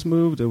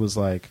moved, it was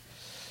like,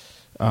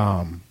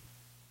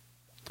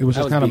 it was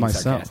I just kind of being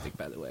myself. sarcastic,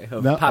 by the way.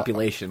 No,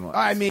 Population-wise.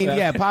 I mean,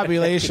 yeah,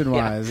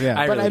 population-wise, yeah.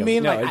 But I really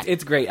mean, don't. No, like,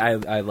 it's great. I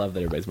love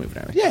that everybody's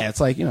moving out. yeah, it's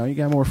like, you know, you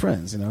got more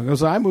friends. You know,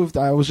 so I moved.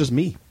 I was just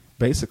me,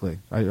 basically.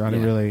 I didn't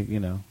Yeah. really, you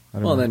know. I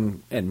don't Well, know.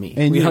 then, and me.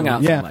 And we you, hung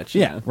out yeah, so much.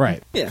 yeah, you know?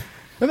 right. Yeah.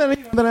 And then,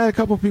 you know, then I had a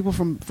couple of people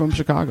from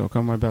Chicago, a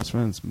couple of my best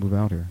friends, move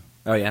out here.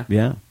 Oh, yeah?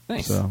 Yeah,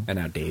 Nice. So And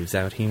now Dave's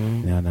out here.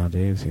 yeah, now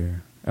Dave's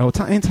here. Oh,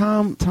 and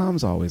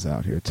Tom's always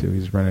out here too.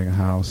 He's renting a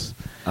house,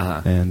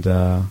 Uh-huh. and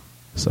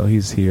so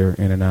he's here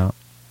in and out.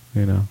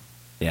 You know,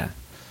 Yeah.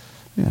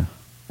 yeah.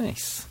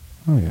 Nice.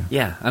 Oh yeah.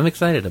 Yeah, I'm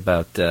excited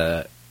about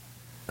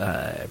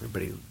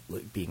everybody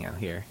being out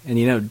here. And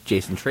you know,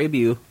 Jason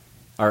Trabue,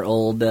 our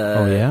old,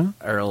 Oh, yeah?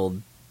 our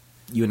old.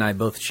 You and I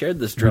both shared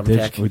this We drum did,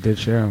 tech. we did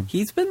share him.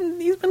 He's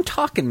been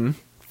talking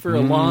for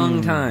a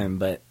long time,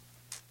 but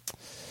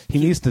He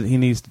needs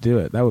to do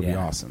it. That would be Yeah,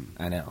 awesome.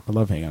 I know. I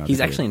love hanging out. He's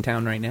with actually you. in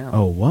town right now.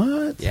 Oh,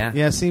 what? Yeah.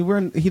 Yeah. See,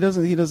 he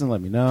doesn't let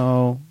me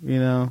know. You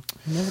know.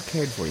 I never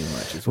cared for you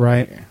much. Is what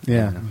Right. I hear.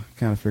 Yeah. Yeah.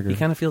 Kind of He figured.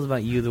 kind of feels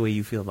about you the way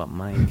you feel about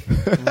Mike.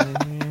 I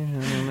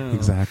don't know.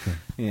 Exactly.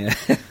 Yeah.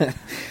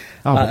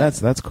 Oh, but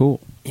that's cool.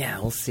 Yeah,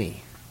 we'll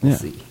see. We'll Yeah.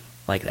 see.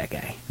 Like that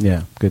guy.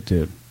 Yeah. Good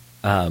dude.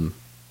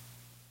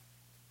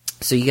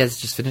 So you guys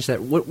just finished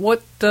that. What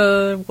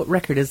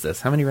record is this?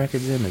 How many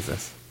records in is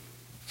this?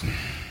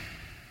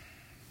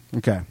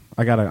 Okay.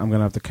 I'm gonna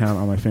have to count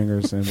on my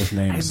fingers and with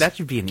names. That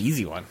should be an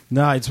easy one.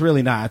 No, it's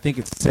really not. I think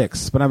it's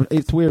 6, but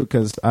it's weird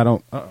because I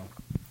don't. Oh,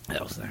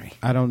 sorry.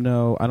 I don't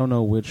know. I don't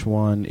know which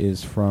one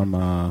is from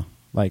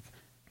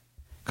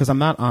because I'm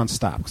not on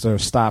Stop. Because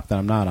there's Stop that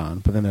I'm not on,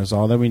 but then there's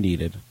All That We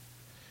Needed.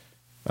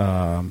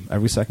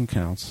 Every Second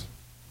Counts.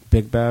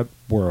 Big Bad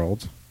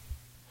World.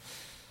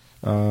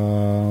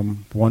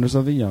 Wonders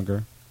of the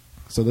Younger.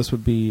 So this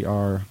would be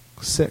our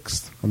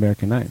 6th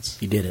American Nights.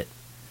 You did it.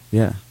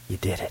 Yeah. You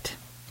did it.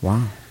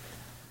 Wow.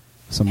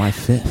 So my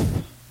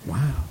 5th.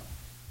 Wow.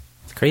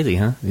 It's crazy,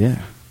 huh?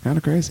 Yeah. Kind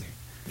of crazy.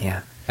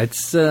 Yeah.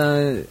 It's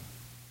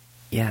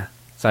yeah.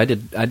 So I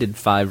did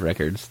 5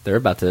 records. They're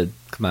about to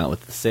come out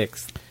with the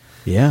 6th.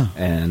 Yeah.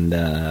 And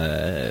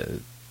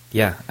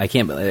yeah, I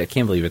can't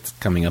believe it's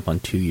coming up on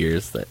 2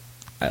 years that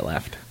I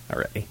left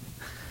already.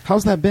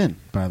 How's that been,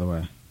 by the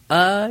way?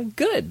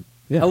 Good.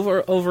 Yeah.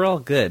 Overall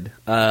good.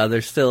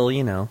 There's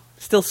still,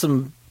 still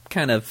some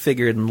kind of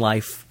figuring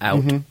life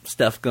out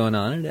stuff going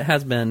on, and it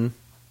has been,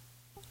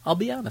 I'll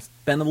be honest,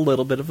 been a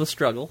little bit of a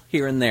struggle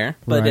here and there,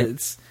 but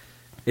Right.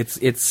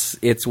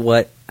 it's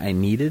what I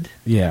needed.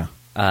 Yeah.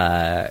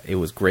 It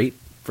was great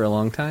for a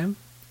long time,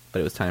 but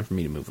it was time for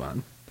me to move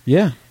on.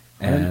 Yeah.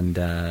 And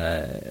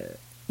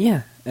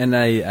yeah, and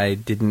I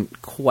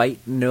didn't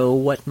quite know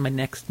what my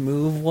next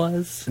move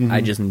was.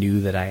 I just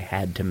knew that I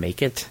had to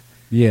make it.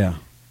 Yeah.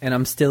 And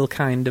I'm still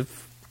kind of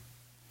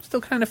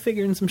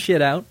figuring some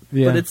shit out.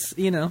 Yeah. But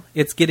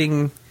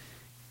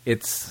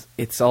it's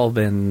it's all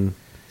been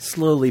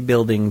slowly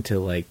building to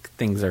like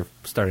things are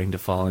starting to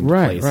fall into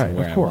Right, place. right. and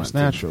where Of I course, want to-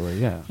 naturally,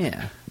 yeah.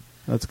 Yeah.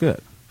 That's good.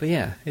 But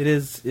yeah, it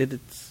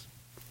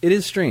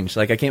is strange.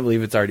 Like I can't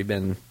believe it's already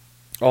been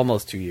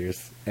almost 2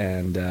 years,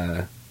 and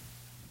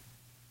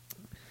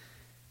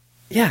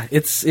yeah,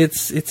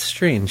 it's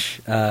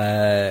strange.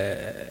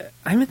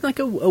 I'm in like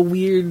a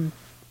weird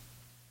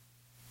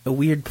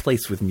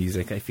place with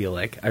music. I feel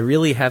like I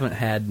really haven't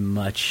had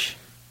much.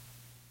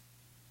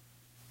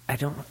 I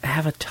don't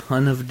have a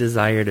ton of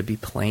desire to be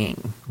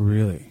playing.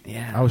 Really?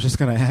 Yeah. I was just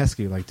going to ask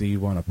you, like, do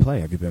you want to play?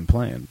 Have you been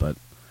playing? But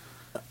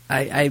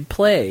I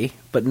play,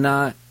 but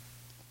not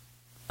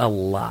a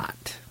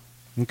lot.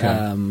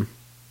 okay.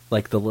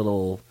 Like the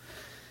little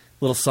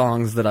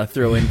songs that I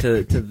throw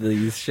into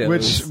these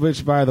shows.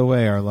 Which by the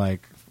way are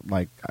like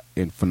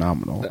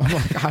phenomenal. I'm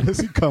like, how does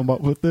he come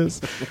up with this?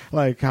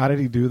 Like, how did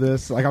he do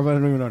this? Like, I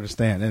don't even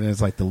understand. And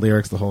it's like the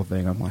lyrics, the whole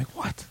thing. I'm like,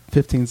 what?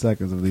 15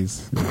 seconds of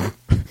these.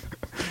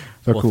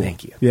 They're Well, cool.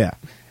 thank you. Yeah.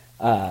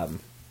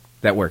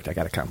 That worked. I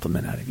got a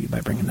compliment out of you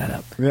by bringing that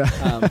up.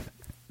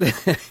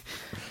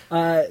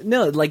 Yeah.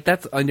 No, like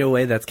that's in a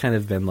way that's kind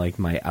of been like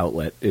my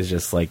outlet is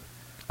just like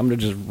I'm gonna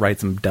just write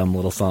some dumb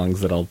little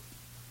songs that I'll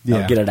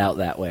get it out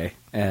that way.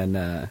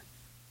 And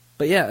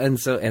but yeah,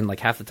 and like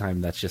half the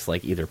time that's just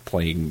like either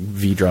playing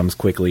V drums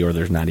quickly or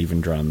there's not even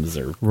drums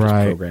or just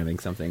Right. programming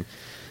something.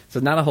 So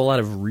not a whole lot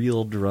of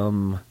real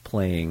drum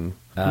playing.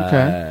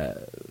 Okay.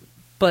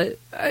 But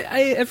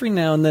I every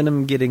now and then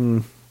I'm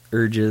getting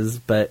urges,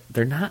 but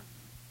they're not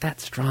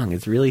that strong.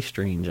 It's really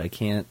strange. I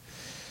can't.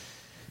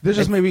 There's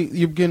just maybe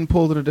you're getting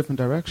pulled in a different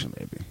direction,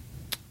 maybe.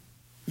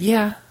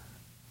 Yeah,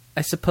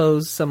 I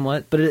suppose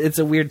somewhat, but it's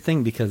a weird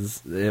thing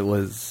because it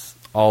was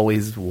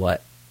always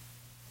what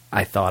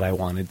I thought I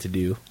wanted to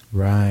do,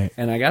 Right.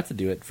 and I got to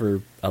do it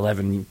for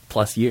 11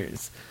 plus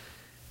years,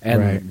 and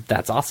Right.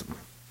 that's awesome.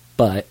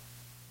 But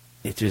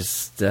it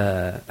just,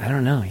 I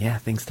don't know. Yeah,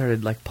 things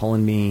started like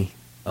pulling me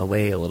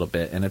away a little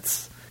bit, and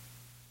it's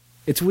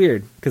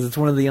weird because it's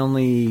one of the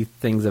only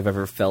things I've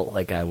ever felt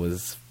like I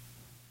was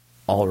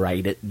all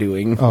right at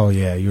doing. Oh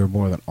yeah, you were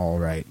more than all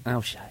right.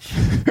 Oh, shush.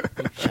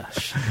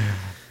 Shush.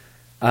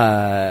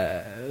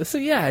 So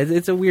yeah,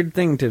 it's a weird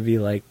thing to be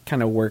like,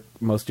 kind of work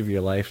most of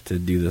your life to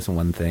do this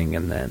one thing,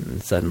 and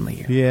then suddenly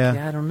you're Yeah.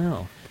 like, I don't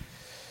know.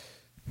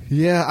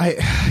 Yeah,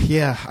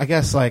 I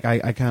guess like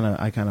I kind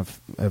of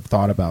have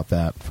thought about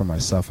that for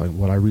myself. Like,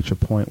 would I reach a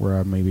point where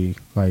I maybe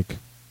like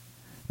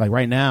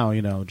right now,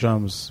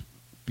 drums,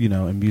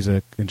 and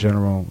music in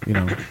general,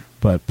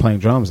 but playing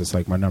drums is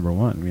like my number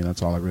one. I mean,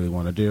 that's all I really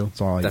want to do.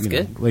 It's all That's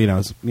good.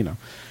 It's,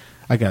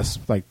 I guess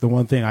like the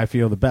one thing I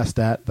feel the best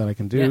at that I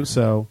can do. Yeah.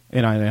 So,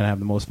 and I have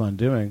the most fun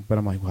doing. But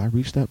I'm like, well, I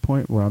reached that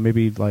point where I'm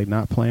maybe like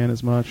not playing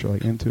as much or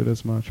like into it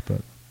as much.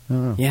 But I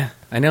don't know. Yeah,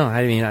 I know.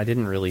 I mean, I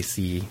didn't really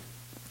see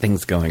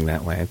things going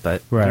that way,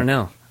 but Right. I don't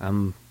know.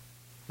 I'm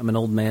an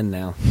old man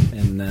now,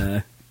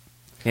 and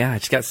yeah, I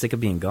just got sick of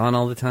being gone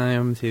all the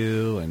time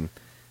too. And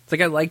it's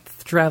like I liked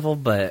the travel,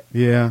 but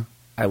Yeah.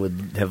 I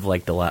would have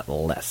liked a lot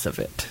less of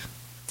it.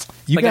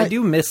 You Like guys, I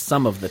do miss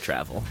some of the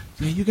travel.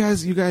 Yeah, you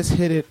guys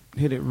hit it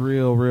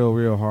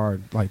real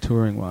hard, like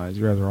touring wise.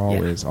 You guys are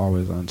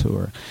always on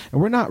tour,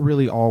 and we're not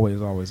really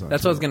always on.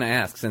 That's tour. what I was going to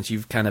ask, since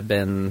you've kind of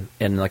been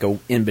in like a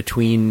in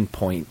between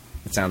point.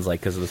 It sounds like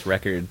because of this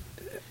record.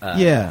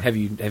 Yeah. Have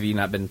you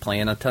not been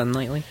playing a ton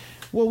lately?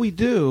 Well, we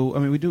do. I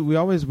mean, we do. We're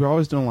always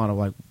doing a lot of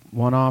like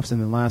one-offs. And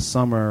then last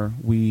summer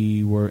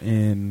we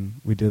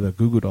did a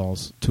Goo Goo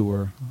Dolls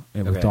tour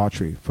with Okay.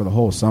 Daughtry for the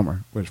whole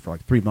summer, which for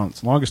like 3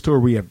 months, longest tour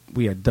we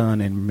had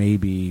done in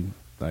maybe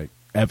like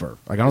ever.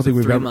 Like I don't think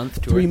we've ever 3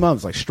 month tour? 3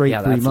 months, like straight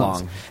Yeah, 3 that's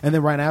months. long. And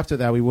then right after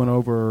that, we went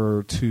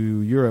over to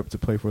Europe to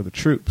play for the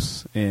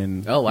Troops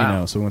in. Oh,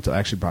 wow. So we went to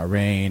actually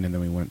Bahrain, and then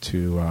we went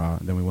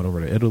over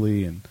to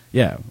Italy, and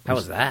yeah. How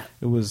was that?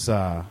 It was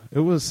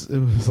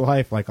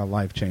like a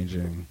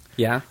life-changing,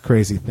 Yeah.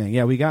 crazy thing.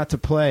 Yeah, we got to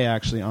play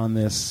actually on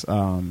this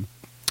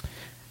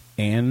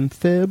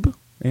amphib.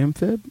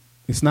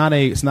 It's not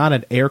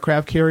an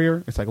aircraft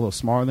carrier. It's like a little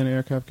smaller than an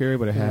aircraft carrier,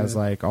 but it has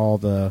like all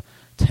the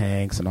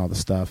tanks and all the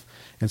stuff.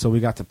 And so we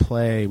got to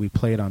play. We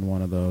played on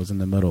one of those in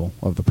the middle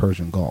of the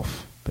Persian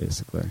Gulf,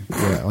 basically.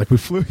 Yeah, like we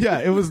flew. Yeah,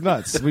 it was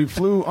nuts. We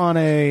flew on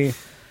a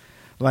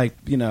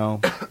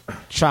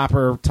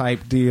chopper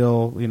type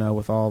deal,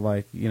 with all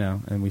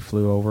and we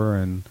flew over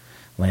and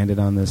landed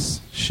on this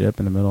ship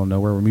in the middle of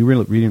nowhere.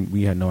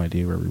 We had no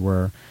idea where we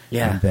were.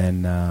 Yeah. And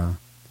then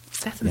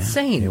That's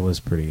insane. it was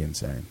pretty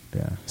insane.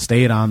 Yeah.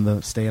 Stayed on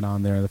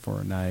there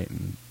for a night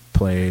and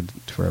played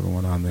for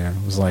everyone on there.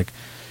 It was like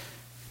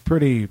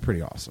pretty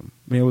awesome.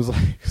 I mean, it was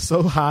like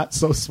so hot,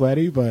 so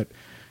sweaty, but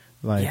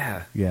like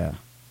yeah,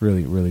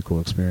 really really cool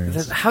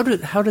experience. How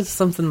does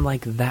something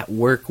like that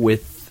work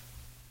with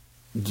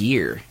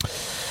gear?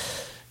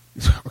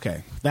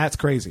 Okay, that's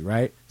crazy,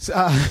 right?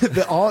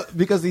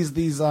 Because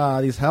these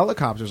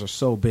helicopters are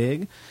so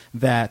big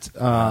that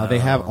they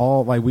have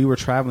all, like, we were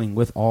traveling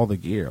with all the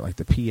gear, like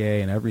the PA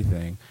and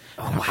everything.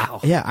 Oh wow!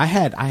 Yeah, I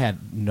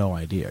had no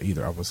idea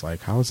either. I was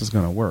like, how is this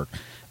going to work?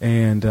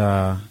 And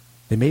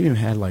they maybe even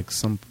had like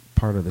some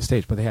part of the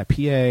stage, but they had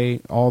PA,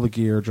 all the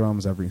gear,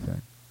 drums,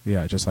 everything.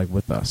 Yeah, just like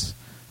with us,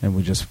 and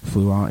we just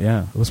flew on.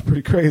 Yeah, it was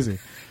pretty crazy.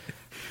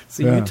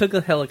 So Yeah. you took a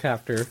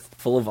helicopter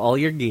full of all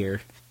your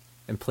gear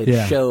and played a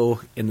Yeah. show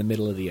in the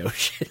middle of the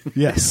ocean.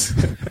 Yes,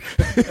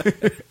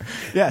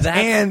 yes, That's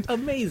and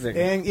amazing.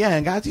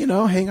 and got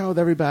to hang out with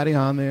everybody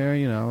on there.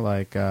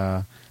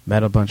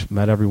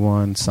 Met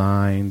everyone,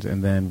 signed,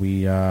 and then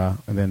we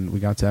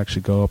got to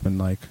actually go up and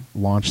like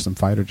launch some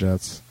fighter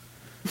jets.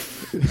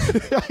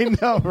 I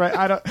know, right?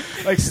 I don't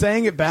like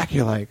saying it back.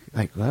 You're like,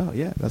 well,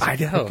 yeah, that's. I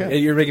know. okay.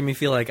 You're making me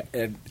feel like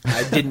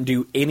I didn't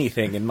do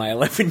anything in my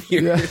 11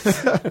 years.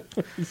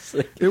 It's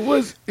like, It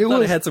was. I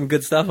thought I had some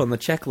good stuff on the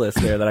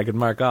checklist there that I could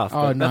mark off.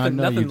 Oh, but no, I nothing,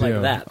 know you nothing like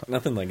do. that.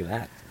 Nothing like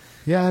that.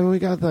 Yeah, I mean, we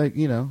got like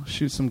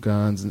shoot some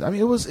guns, and I mean,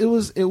 it was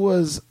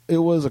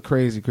a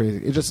crazy.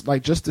 It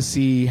just to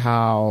see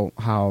how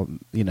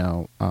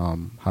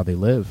they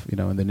live,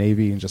 in the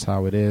Navy, and just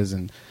how it is,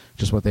 and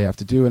just what they have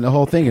to do, and the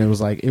whole thing. And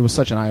it was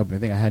such an eye-opening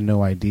thing. I had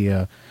no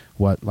idea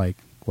what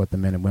the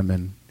men and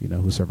women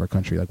who serve our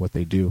country, like what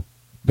they do.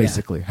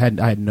 Basically, I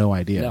had no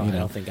idea. No, I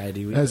don't think I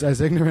do either.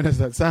 As ignorant as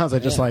that sounds, I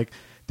just Yeah.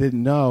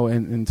 didn't know,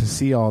 and to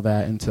see all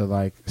that, and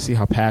to see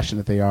how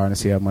passionate they are, and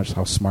to see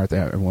how smart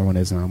everyone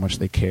is, and how much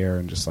they care,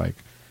 and just it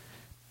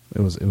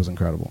was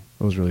incredible.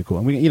 It was really cool.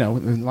 And we a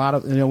lot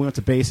of we went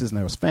to bases, and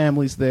there was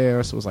families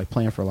there, so it was like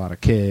playing for a lot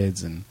of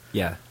kids, and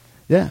Yeah.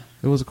 yeah,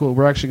 it was cool.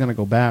 We're actually going to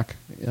go back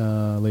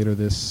later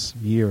this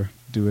year,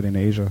 do it in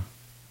Asia.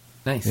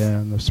 Nice. Yeah,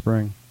 in the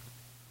spring.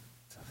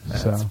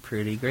 That's So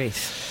pretty great.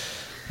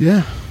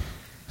 yeah.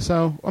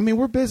 So I mean,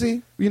 we're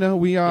busy. We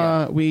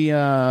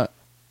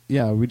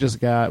just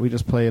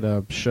played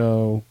a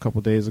show a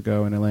couple days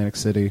ago in Atlantic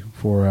City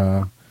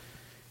for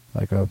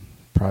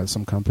probably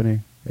some company.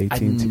 I've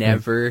AT&T.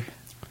 never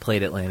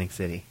played Atlantic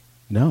City.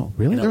 No,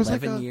 really. in There was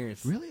 11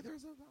 years. Really,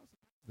 there's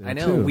I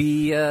know.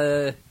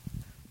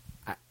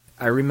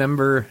 I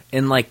remember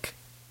in like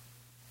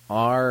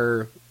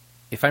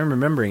if I'm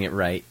remembering it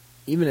right,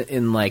 even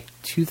in like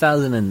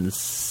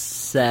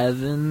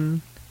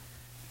 2007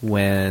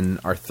 when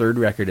our third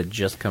record had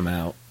just come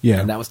out.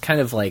 Yeah. And that was kind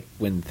of like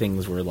when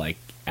things were like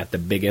at the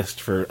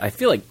biggest for, I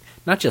feel like,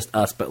 not just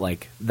us, but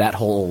like that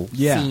whole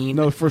scene.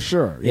 No, for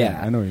sure.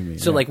 Yeah. I know what you mean.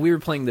 So yeah. like we were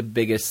playing the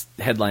biggest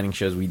headlining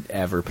shows we'd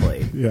ever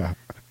played. Yeah.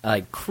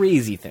 Like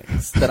crazy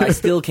things that I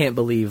still can't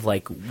believe.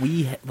 Like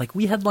we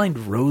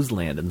headlined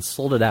Roseland and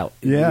sold it out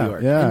in New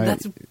York. Yeah. And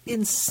that's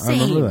insane.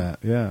 I remember that.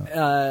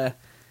 Yeah.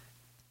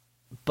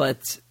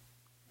 But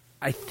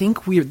I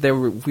think we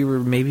were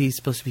maybe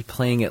supposed to be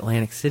playing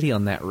Atlantic City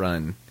on that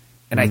run,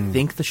 and I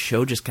think the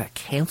show just got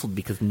canceled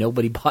because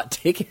nobody bought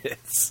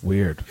tickets.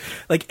 Weird.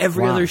 Like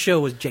every Wow. other show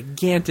was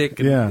gigantic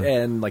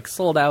and like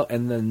sold out,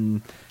 and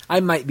then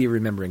I might be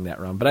remembering that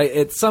run, but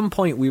at some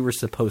point we were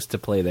supposed to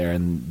play there,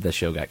 and the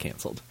show got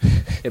canceled.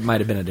 It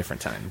might have been a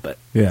different time, but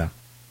Yeah.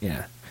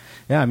 yeah.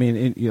 I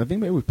mean, I think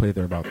maybe we played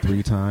there about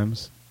 3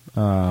 times.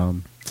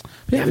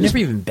 I've never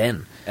even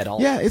been at all.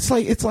 Yeah, it's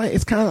like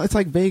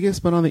Vegas,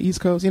 but on the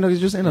East Coast. You know,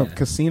 it's just in a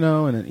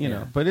casino, and you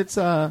know, but it's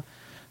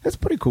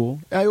pretty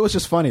cool. It was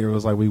just funny. It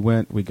was like we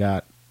went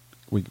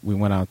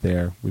out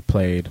there, we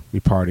played, we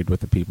partied with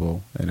the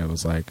people, and it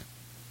was like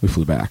we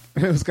flew back.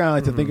 It was kind of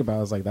like to think about. I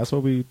was like, that's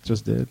what we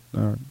just did.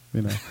 You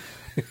know,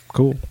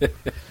 cool.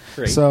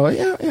 Great. So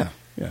yeah.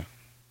 Yeah.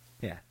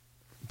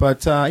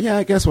 But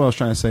I guess what I was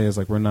trying to say is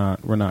like we're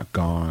not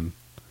gone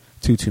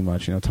too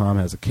much. You know, Tom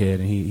has a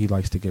kid, and he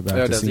likes to get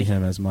back to see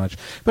him as much.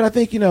 But I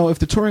think, you know, if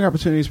the touring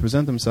opportunities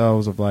present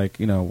themselves of like,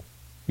 you know,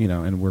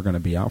 and we're going to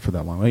be out for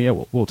that long, well, yeah,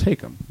 we'll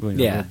take them.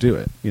 We'll do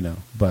it. You know,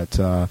 but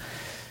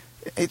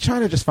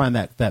trying to just find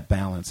that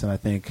balance, and I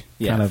think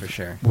kind of for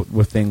sure.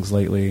 with things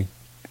lately,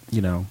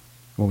 you know,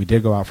 when we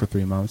did go out for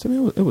 3 months, I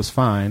mean, it was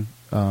fine.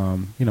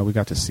 You know, we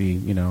got to see,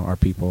 you know, our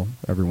people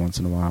every once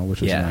in a while,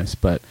 which was nice.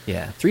 But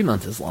 3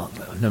 months is long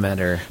though, no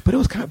matter. But it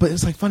was but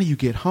it's like funny. You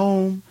get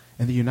home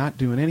and then you're not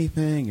doing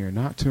anything, you're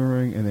not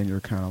touring, and then you're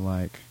kind of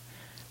like,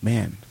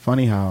 man,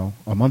 funny how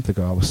a month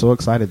ago I was so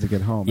excited to get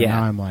home, and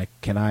now I'm like,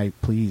 can I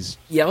please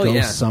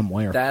go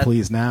somewhere,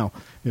 please now?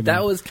 You know?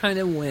 That was kind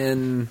of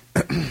when,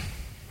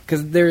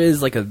 because there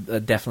is like a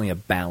definitely a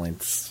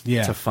balance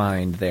to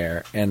find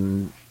there,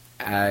 and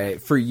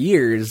for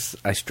years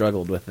I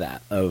struggled with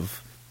that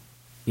of,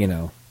 you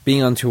know,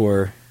 being on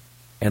tour,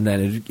 and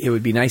then it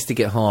would be nice to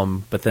get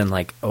home, but then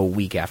like a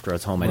week after I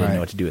was home, I didn't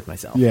know what to do with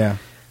myself. Yeah.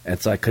 And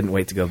so I couldn't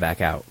wait to go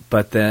back out.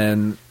 But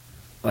then,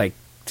 like,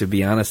 to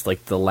be honest,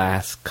 like the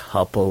last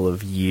couple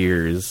of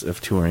years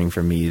of touring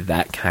for me,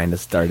 that kind of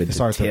started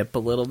to tip a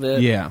little bit.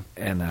 Yeah.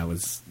 And I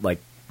was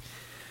like,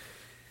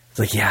 it's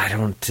like, yeah, I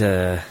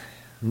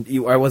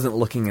wasn't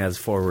looking as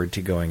forward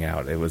to going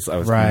out. I was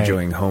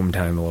enjoying home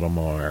time a little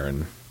more,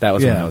 and that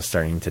was when I was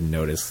starting to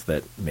notice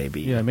that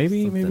maybe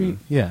maybe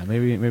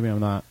I'm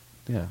not.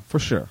 Yeah, for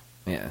sure.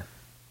 Yeah.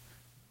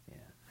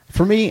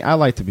 For me, I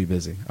like to be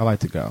busy. I like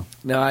to go.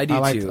 No, I do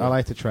too. I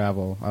like to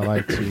travel. I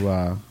like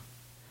to,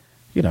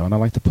 you know, and I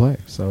like to play.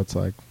 So it's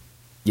like,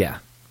 you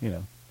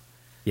know,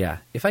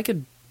 if I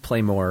could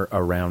play more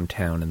around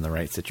town in the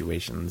right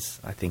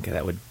situations, I think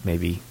that would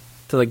maybe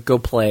to like go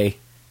play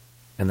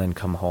and then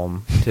come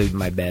home to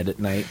my bed at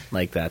night.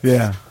 Like that's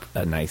a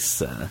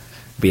nice,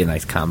 be a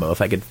nice combo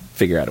if I could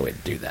figure out a way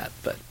to do that.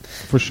 But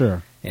for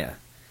sure,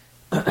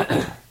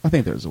 I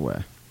think there's a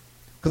way.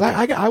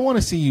 Because I want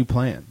to see you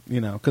playing, you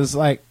know. Because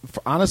like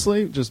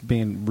honestly, just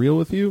being real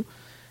with you,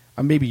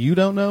 maybe you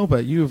don't know,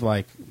 but you've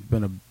like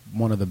been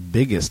one of the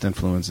biggest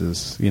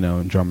influences, you know,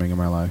 in drumming in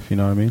my life. You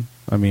know what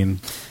I mean?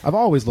 I've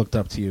always looked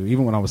up to you,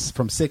 even when I was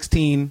from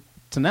 16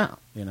 to now.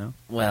 You know.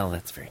 Well,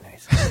 that's very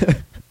nice.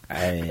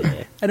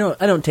 I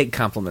don't take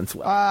compliments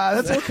well.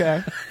 That's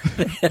okay.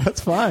 That's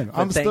fine.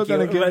 I'm still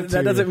going to give it to you.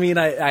 That doesn't mean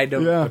I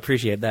don't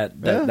appreciate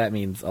that. That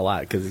means a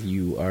lot because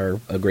you are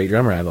a great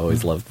drummer. I've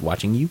always loved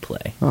watching you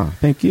play. Oh,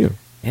 thank you.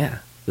 Yeah.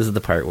 This is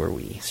the part where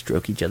we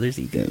stroke each other's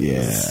egos.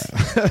 Yeah.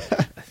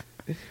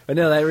 But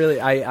no, that really,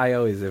 I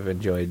always have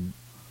enjoyed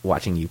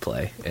watching you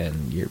play,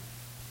 and you're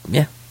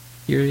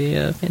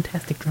a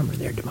fantastic drummer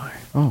there, Damar.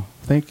 Oh,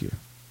 thank you.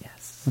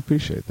 Yes. I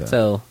appreciate that.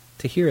 So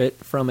to hear it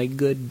from a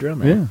good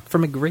drummer,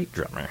 from a great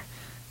drummer,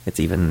 it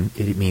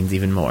means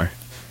even more.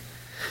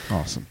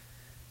 Awesome.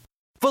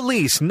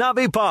 Feliz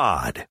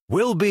Navipod.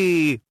 We'll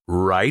be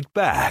right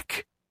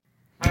back.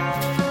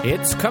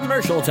 It's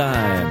commercial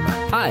time.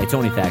 Hi,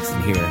 Tony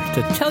Thaxton here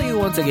to tell you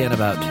once again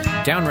about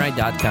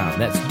Downwrite.com.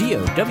 That's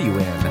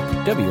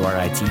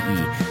DOWNWRITE.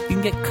 You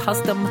can get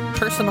custom,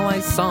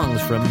 personalized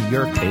songs from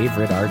your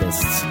favorite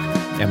artists.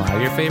 Am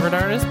I your favorite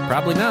artist?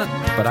 Probably not,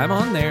 but I'm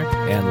on there,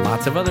 and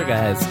lots of other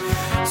guys.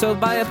 So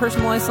buy a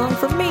personalized song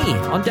from me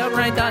on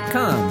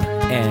Downwrite.com.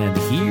 And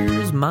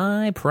here's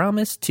my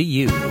promise to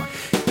you.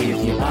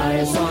 If you buy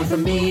a song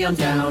from me on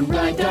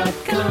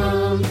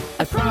Downwrite.com,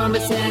 I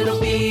promise it'll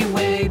be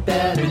way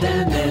better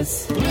than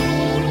this.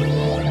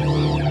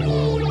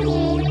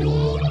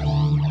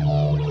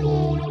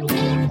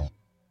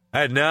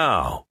 And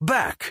now,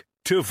 back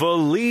to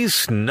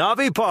Felice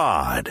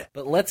Navipod.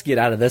 But let's get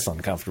out of this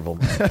uncomfortable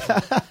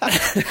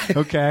moment.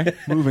 Okay,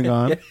 moving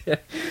on.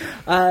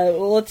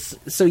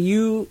 So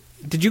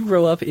did you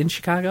grow up in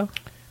Chicago?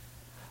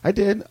 I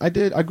did.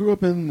 I grew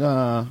up in.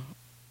 The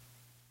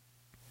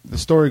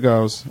story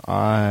goes,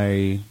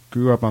 I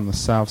grew up on the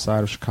south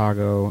side of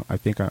Chicago. I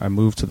think I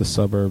moved to the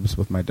suburbs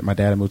with my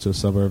dad. Had moved to the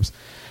suburbs,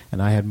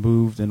 and I had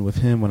moved in with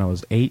him when I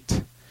was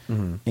 8.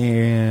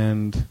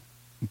 Mm-hmm.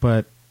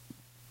 But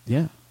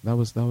yeah, that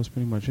was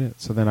pretty much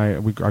it. So then I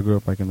grew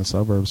up like in the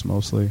suburbs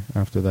mostly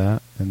after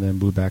that, and then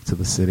moved back to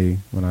the city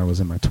when I was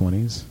in my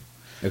 20s.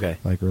 Okay,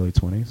 like early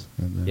 20s,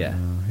 and then yeah.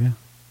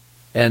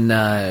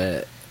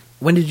 And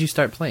when did you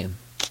start playing?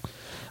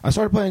 I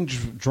started playing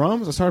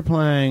drums. I started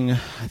playing, I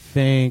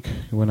think,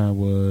 when I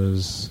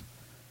was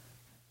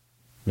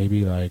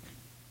maybe like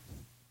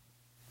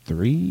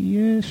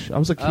 3-ish. I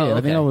was a kid. okay. I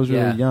think I was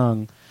really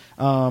young.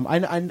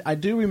 I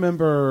do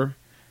remember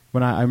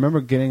when I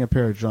remember getting a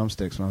pair of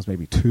drumsticks when I was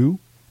maybe 2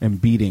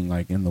 and beating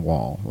like in the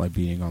wall, like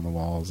beating on the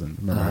walls. And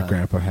remember my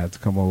grandpa had to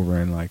come over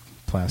and like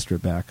plaster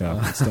it back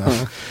up and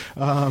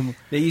stuff.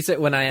 You said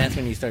when I asked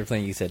when you started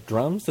playing, you said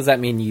drums. Does that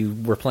mean you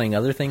were playing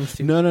other things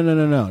too?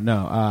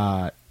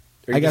 No.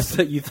 I guess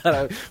you thought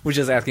I was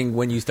just asking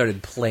when you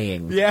started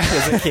playing. Yeah,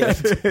 as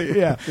a kid.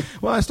 Yeah.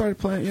 Well, I started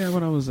playing. Yeah,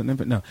 when I was an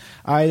infant. No,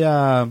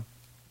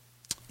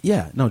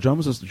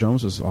 drums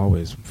was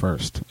always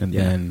first, and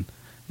then,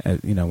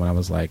 when I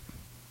was like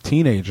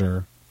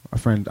teenager, a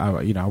friend,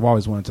 I've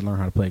always wanted to learn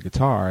how to play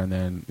guitar, and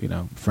then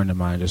a friend of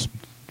mine just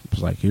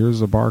was like,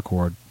 "Here's a bar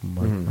chord." I'm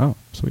like, "Oh,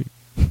 sweet,"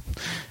 and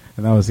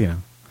that was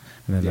and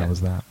then that was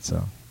that.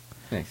 So,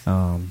 nice.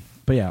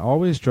 But yeah,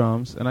 always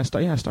drums, and I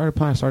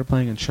started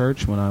playing in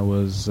church when I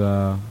was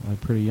like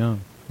pretty young.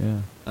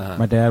 Yeah,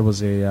 my dad was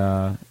he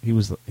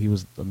was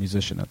a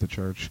musician at the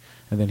church,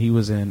 and then he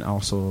was in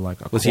also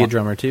like was he a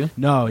drummer too?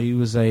 No, he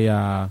was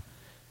a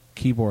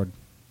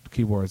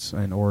keyboards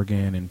and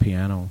organ and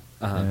piano,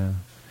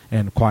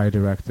 and choir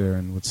director,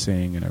 and would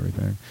sing and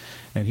everything.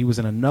 And he was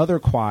in another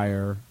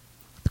choir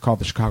called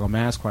the Chicago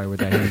Mass Choir, where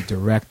he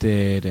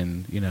directed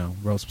and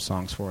wrote some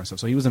songs for us.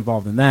 So he was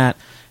involved in that,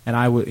 and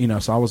I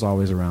would so I was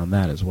always around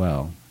that as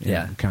well.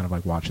 Kind of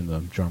like watching the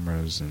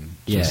drummers and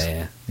just,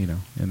 in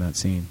that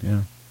scene.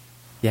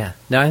 Yeah.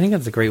 No, I think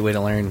that's a great way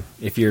to learn.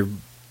 If you're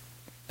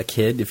a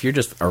kid, if you're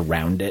just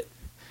around it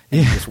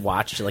and you just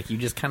watch, like you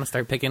just kind of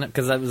start picking up,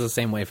 because that was the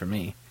same way for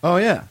me. Oh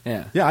yeah.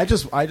 Yeah. I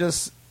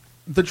just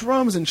the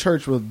drums in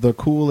church were the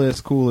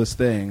coolest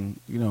thing,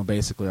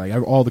 basically. Like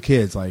all the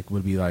kids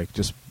would be like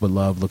would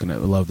love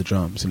the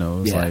drums, It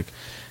was like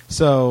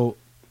so.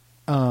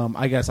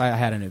 I guess I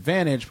had an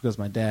advantage because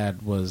my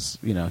dad was,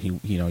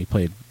 he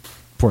played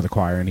for the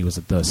choir and he was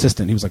the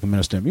assistant. He was like a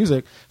minister of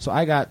music, so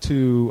I got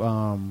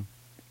to,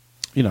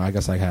 I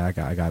guess I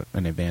got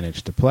an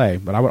advantage to play.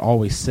 But I would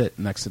always sit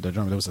next to the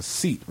drums. There was a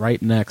seat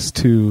right next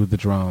to the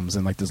drums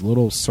and like this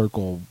little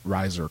circle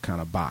riser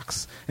kind of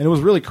box, and it was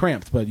really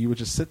cramped. But you would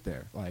just sit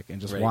there and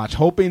just watch,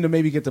 hoping to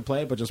maybe get to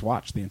play, but just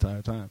watch the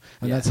entire time,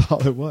 and that's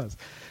all it was.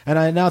 And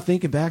I now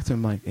thinking back to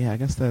him, like, I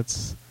guess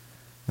that's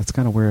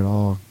kind of where it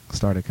all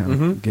started, kind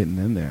of getting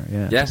in there.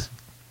 Just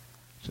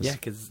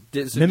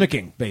because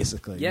mimicking,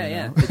 basically.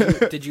 Yeah.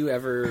 Did you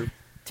ever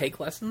take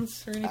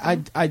lessons or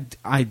anything?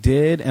 I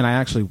did, and I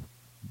actually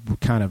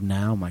kind of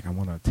now I'm like, I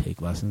want to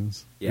take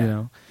lessons.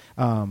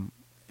 But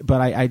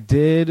I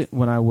did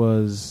when I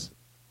was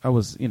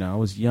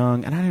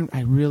young, and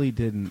I really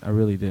didn't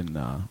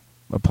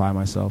apply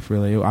myself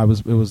really. I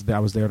was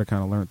there to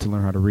kind of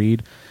learn how to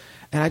read,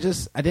 and I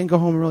didn't go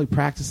home and really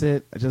practice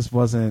it. I just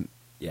wasn't.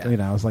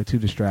 I was like too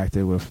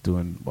distracted with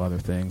doing other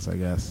things, I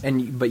guess.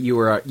 But you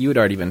had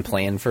already been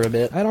playing for a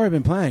bit. I'd already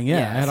been playing,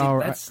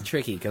 that's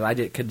tricky because I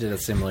did a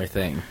similar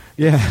thing.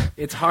 Yeah,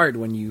 it's hard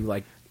when you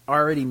like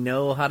already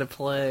know how to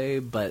play,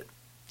 but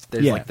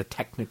there's like the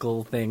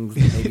technical things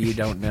that maybe you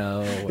don't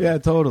know. Yeah,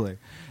 totally.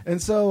 And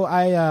so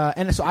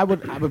I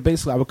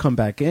would come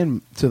back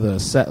in to the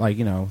set,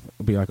 it'd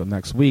be like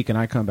next week, and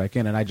I come back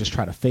in and I just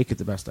try to fake it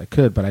the best I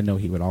could, but I know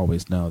he would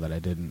always know that I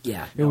didn't.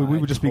 Yeah, we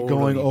would just be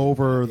going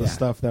over the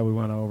stuff that we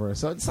went over.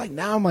 So it's like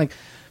now I'm like,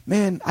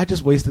 man, I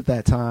just wasted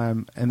that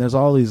time. And there's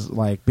all these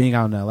like being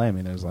out in LA. I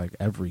mean, there's like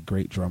every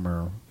great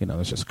drummer.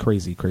 There's just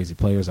crazy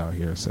players out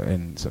here. So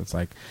it's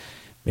like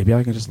maybe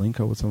I can just link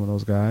up with some of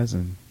those guys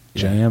and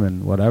jam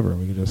and whatever.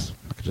 I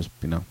could just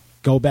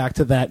go back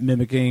to that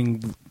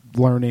mimicking,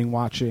 learning,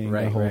 watching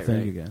the whole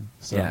thing again.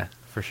 So. Yeah,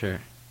 for sure.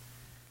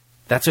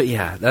 That's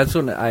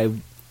what I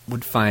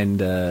would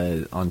find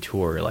on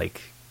tour,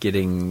 like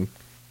getting,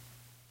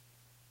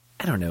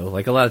 I don't know,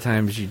 like a lot of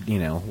times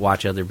you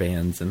watch other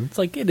bands and it's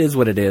like it is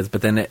what it is,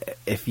 but then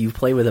if you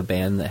play with a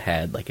band that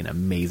had like an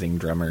amazing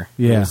drummer,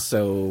 it was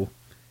so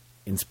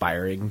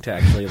inspiring to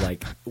actually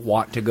like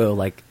want to go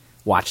like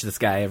watch this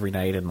guy every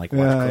night and like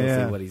watch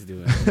closely what he's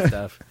doing and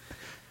stuff.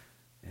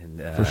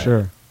 And for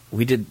sure.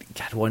 We did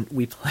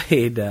we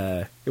played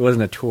it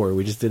wasn't a tour,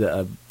 we just did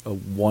a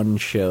one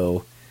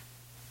show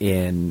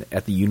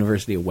at the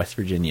University of West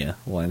Virginia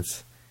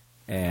once,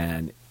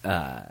 and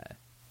it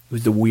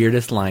was the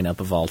weirdest lineup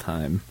of all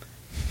time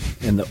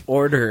And the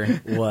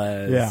order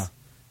was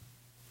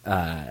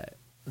Yeah.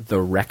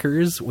 The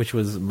Wreckers, which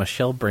was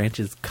Michelle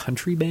Branch's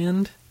country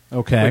band.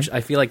 Okay. Which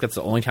I feel like that's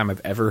the only time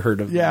I've ever heard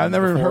of. Yeah, I've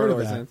never before heard of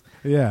or that. since.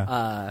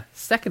 Yeah.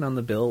 Second on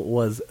the bill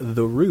was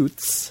The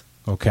Roots.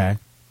 Okay.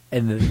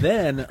 And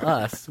then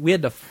us. We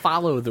had to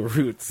follow The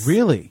Roots.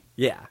 Really?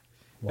 Yeah.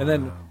 And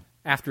then Wow.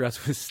 after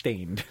us was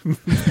Stained.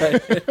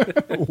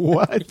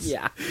 What?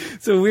 Yeah.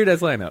 So weird ass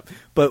lineup.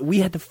 But we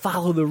had to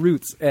follow The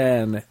Roots.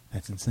 And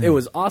That's insane. it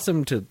was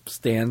awesome to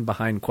stand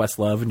behind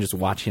Questlove and just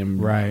watch him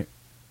right.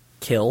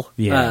 kill.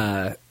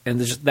 Yeah. And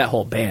just that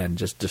whole band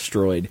just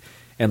destroyed.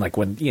 And like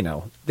when,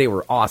 they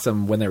were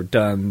awesome. When they were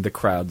done, the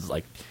crowd's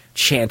like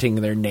chanting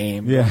their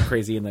name Yeah. going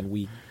crazy. And then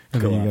we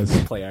And go then up you guys-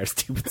 and play our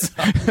stupid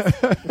song.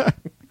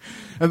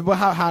 And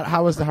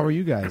how were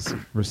you guys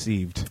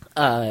received?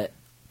 Fine.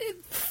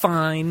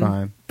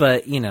 Fine.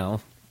 But,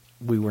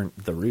 we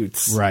weren't The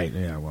Roots. Right.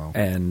 Yeah. Well.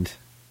 And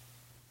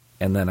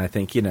then I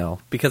think,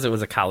 because it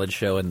was a college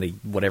show and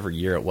whatever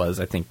year it was,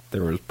 I think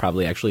there was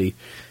probably actually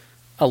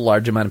a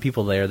large amount of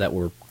people there that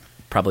were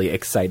probably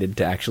excited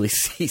to actually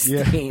see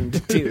Yeah.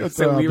 Stained too.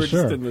 So I'm we were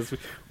sure. just in this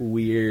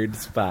weird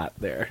spot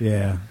there.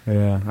 Yeah.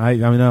 Yeah. I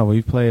mean, no,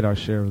 we've played our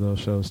share of those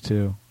shows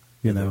too.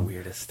 You They're know, the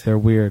weirdest. They're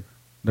weird.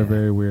 They're Yeah.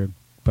 very weird.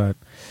 But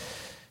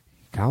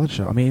college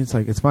show. I mean,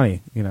 it's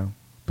funny.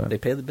 But They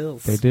pay the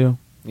bills. they do.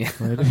 Yeah.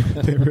 They do.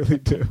 They really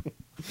do.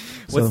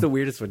 What's So- the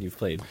weirdest one you've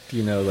played? Do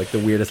you know, like, the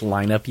weirdest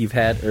lineup you've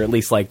had? Or at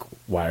least, like,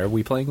 why are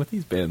we playing with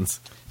these bands?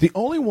 The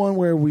only one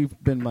where we've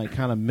been like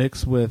kind of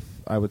mixed with,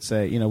 I would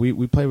say,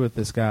 we played with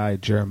this guy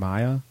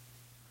Jeremiah,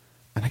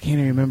 and I can't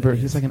even remember.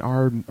 He's like an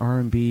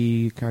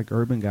R&B kind of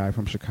urban guy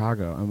from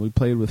Chicago, and we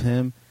played with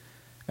him,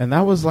 and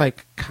that was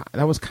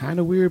kind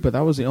of weird, but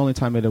that was the only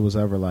time that it was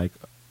ever like,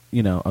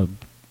 a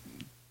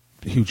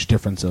huge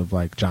difference of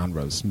like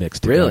genres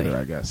mixed together. Really?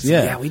 I guess.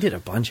 Yeah, we did a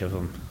bunch of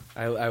them.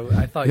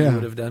 I thought Yeah. you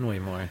would have done way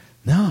more.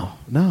 No,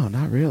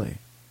 not really.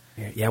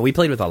 Yeah, we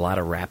played with a lot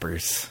of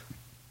rappers.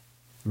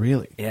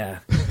 Really. Yeah.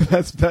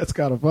 that's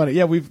kind of funny.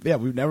 Yeah, we've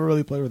never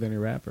really played with any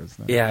rappers.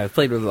 No. Yeah, I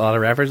played with a lot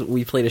of rappers.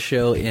 We played a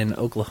show in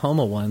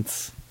Oklahoma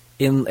once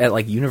at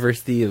like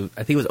University of,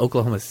 I think it was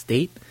Oklahoma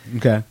State.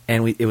 Okay.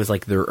 And it was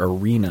like their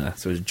arena,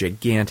 so it was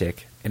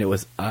gigantic, and it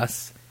was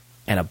us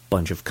and a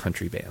bunch of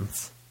country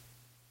bands.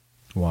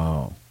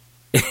 Wow.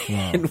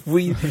 And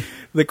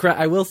the crowd,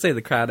 I will say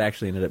the crowd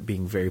actually ended up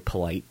being very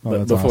polite, Oh, but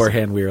that's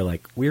beforehand we were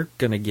like, we're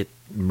going to get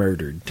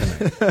murdered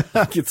tonight.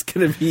 Like, it's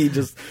going to be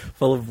just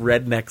full of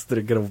rednecks that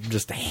are going to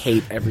just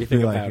hate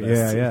everything You're about like,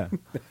 us. yeah.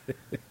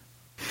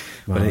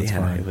 Wow, But that's yeah,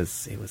 funny. it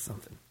was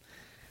something.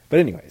 But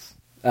anyways,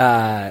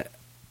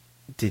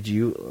 did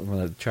you? I'm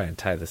gonna try and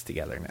tie this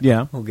together now.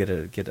 Yeah. we'll get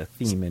a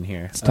theme in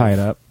here. Let's tie it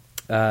up.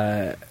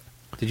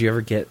 Did you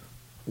ever get?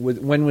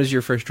 When was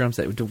your first drum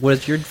set?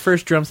 Was your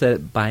first drum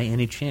set by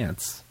any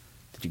chance?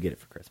 Did you get it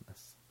for Christmas?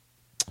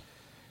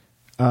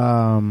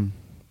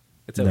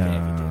 It's okay if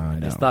you didn't. I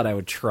just no. thought I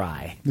would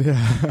try. Yeah.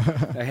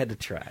 I had to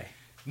try.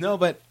 No,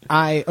 but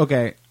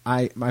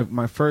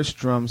my first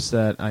drum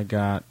set I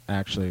got,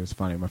 actually it was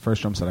funny. My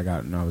first drum set I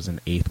got when I was in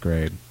 8th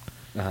grade.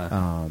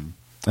 Uh-huh.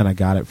 And I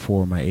got it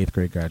for my 8th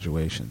grade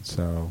graduation.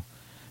 So,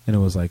 and it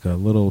was like a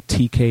little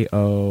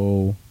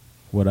TKO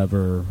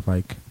whatever,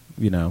 like,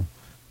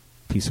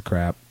 piece of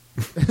crap.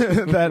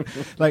 That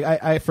like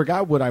I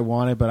forgot what I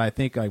wanted, but I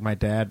think like my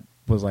dad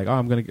was like,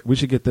 "Oh, we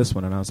should get this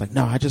one," and I was like,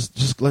 "No,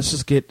 let's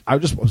just get." I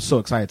was so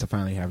excited to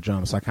finally have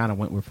drums, so I kind of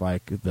went with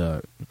like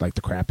the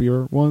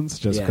crappier ones,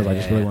 just because I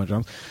just really want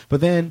drums.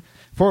 But then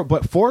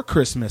for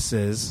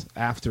Christmases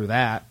after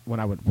that, when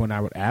I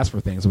would ask for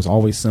things, it was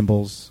always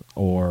cymbals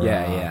or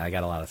I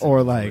got a lot of or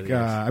cymbals like over the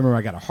years. I remember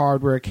I got a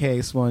hardware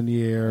case one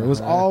year. It was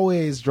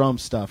always drum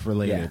stuff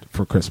related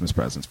for Christmas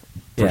presents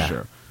for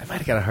sure. I might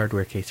have got a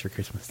hardware case for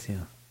Christmas too.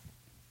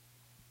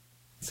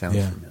 Sounds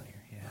Yeah. familiar.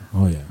 Yeah.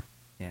 Oh yeah.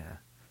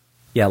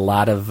 Yeah, a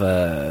lot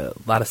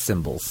of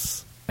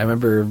cymbals. I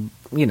remember,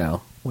 when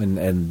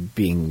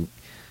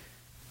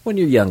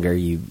you're younger,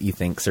 you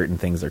think certain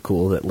things are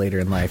cool that later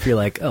in life you're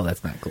like, oh,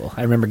 that's not cool.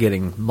 I remember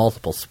getting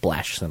multiple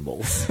splash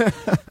cymbals,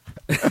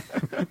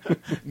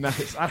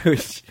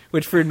 Nice.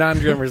 which for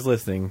non-drummers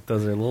listening,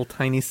 those are little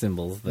tiny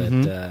cymbals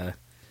that,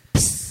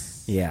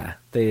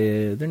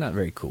 they're not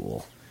very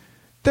cool.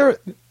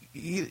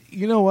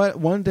 You know what?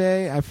 One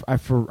day I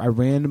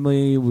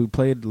randomly, we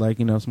played like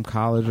some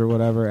college or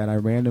whatever, and I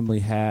randomly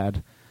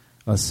had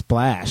a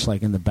splash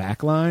like in the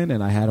back line,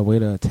 and I had a way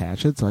to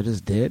attach it, so I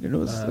just did, and it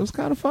was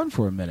kind of fun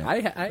for a minute.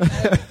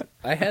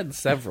 I had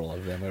several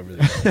of them over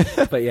the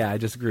years, but I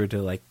just grew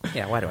to like,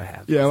 why do I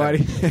have? Yeah, why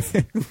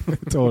seven? do you,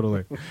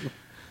 totally.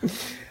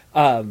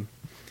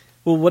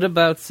 Well, what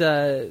about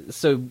so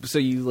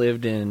you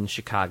lived in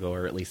Chicago,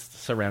 or at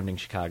least surrounding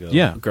Chicago,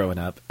 growing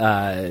up.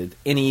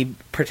 Any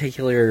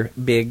particular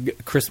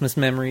big Christmas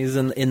memories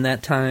in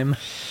that time?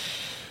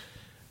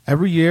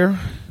 Every year,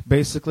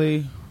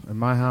 basically, in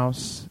my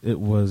house, it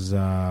was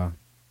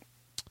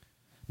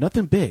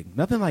nothing big,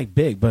 nothing like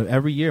big, but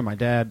every year, my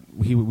dad,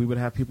 we would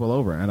have people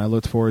over, and I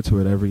looked forward to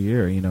it every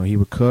year. He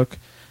would cook,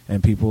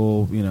 and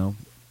people,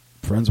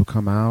 friends would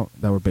come out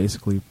that were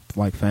basically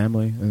like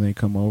family, and they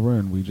come over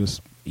and we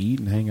just eat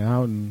and hang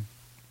out, and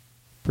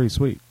pretty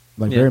sweet.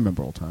 Like very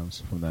memorable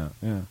times from that.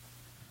 Yeah.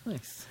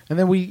 Nice. And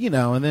then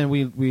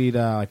we'd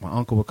like my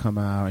uncle would come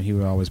out, and he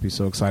would always be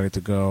so excited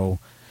to go.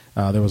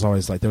 There was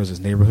this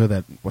neighborhood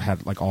that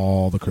had like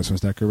all the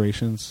Christmas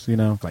decorations,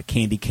 like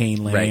Candy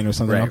Cane Lane or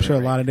something. I'm sure a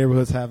lot of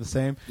neighborhoods have the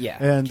same. Yeah,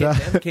 and they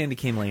have Candy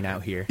Cane Lane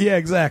out here. Yeah,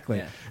 exactly.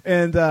 Yeah.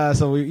 And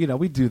so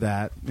we do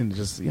that, and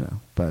just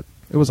but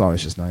it was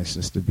always just nice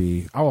just to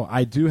be. Oh,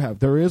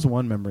 there is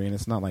one memory, and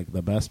it's not like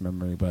the best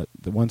memory, but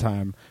the one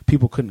time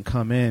people couldn't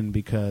come in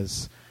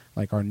because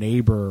like our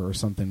neighbor or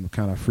something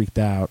kind of freaked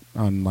out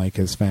on like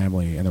his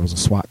family, and there was a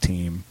SWAT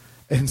team.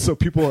 And so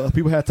people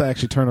had to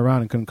actually turn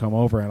around and couldn't come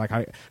over. And like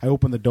I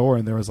opened the door,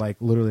 and there was like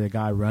literally a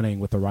guy running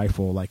with a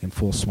rifle, like in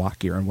full SWAT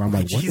gear. And I'm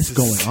like, what is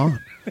going on?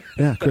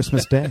 Yeah,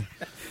 Christmas Day.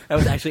 That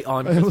was actually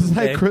on Christmas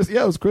Christmas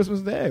Day. It was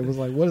Christmas Day. It was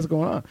like, what is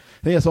going on?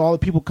 And yeah, so all the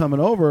people coming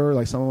over,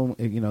 like some of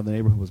them, the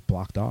neighborhood was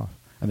blocked off,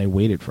 and they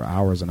waited for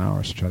hours and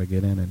hours to try to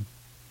get in, and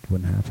it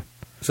wouldn't happen.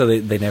 So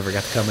they never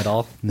got to come at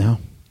all? No.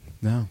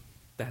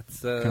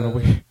 That's kind of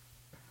weird.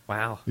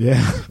 Wow.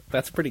 Yeah.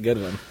 That's a pretty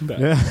good one.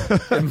 Yeah.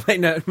 It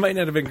might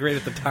not have been great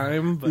at the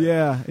time, but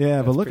yeah.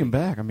 But looking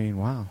back, I mean,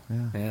 wow.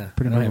 Yeah. Yeah.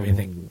 Pretty I don't have memorable.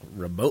 anything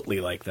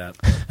remotely like that.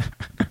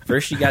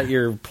 First you got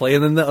your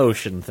playing in the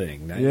ocean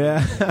thing.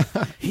 Yeah.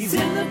 He's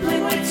in the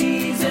play my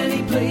tees and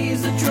he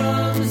plays the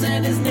drums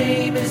and his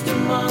name is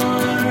DeMar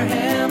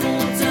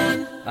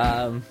Hamilton.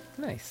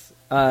 Nice.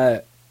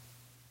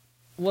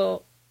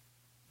 Well,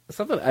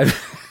 something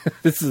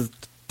this is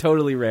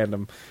totally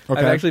random. Okay.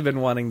 I've actually been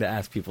wanting to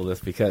ask people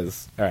this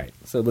because, all right,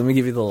 so let me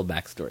give you the little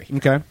backstory.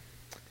 Okay.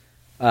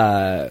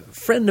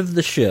 Friend of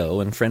the show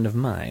and friend of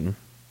mine,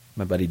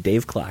 my buddy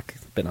Dave Clark,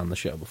 has been on the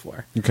show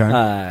before.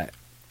 Okay.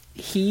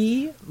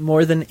 He,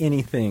 more than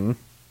anything,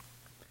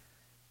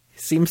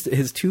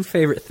 his two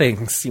favorite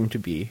things seem to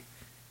be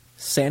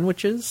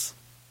sandwiches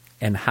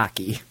and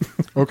hockey.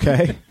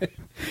 Okay.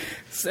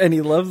 And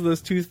he loves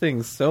those two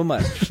things so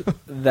much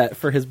that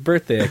for his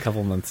birthday a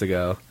couple months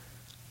ago,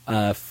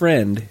 a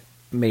friend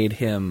made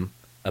him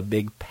a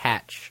big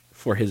patch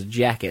for his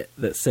jacket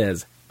that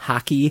says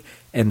hockey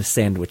and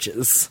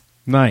sandwiches.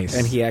 Nice.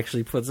 And he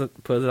actually puts it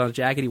on a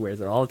jacket. He wears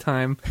it all the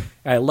time.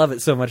 And I love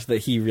it so much that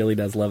he really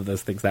does love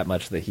those things that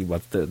much that he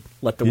wants to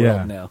let the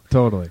world know.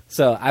 Totally.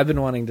 So I've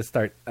been wanting to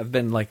start. I've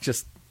been like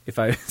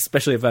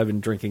especially if I've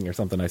been drinking or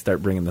something, I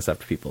start bringing this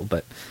up to people.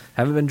 But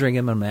haven't been drinking.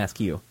 I'm going to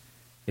ask you,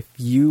 if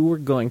you were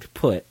going to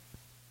put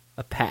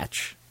a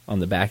patch on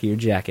the back of your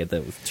jacket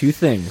that was two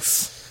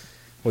things,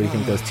 what do you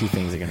think those two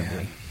things are going to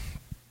be?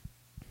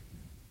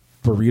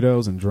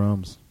 Burritos and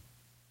drums.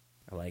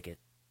 I like it.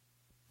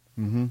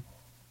 Mm-hmm.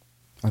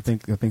 I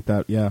think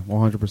that, yeah,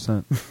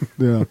 100%.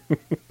 Yeah.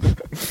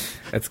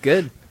 That's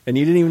good. And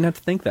you didn't even have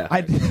to think that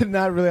hard. I did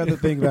not really have to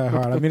think that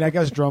hard. I mean, I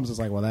guess drums is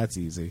like, well, that's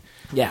easy.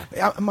 Yeah.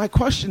 My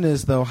question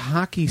is, though,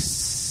 hockey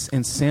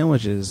and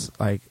sandwiches,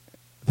 like,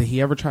 did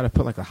he ever try to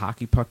put like a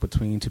hockey puck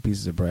between two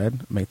pieces of bread?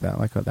 Make that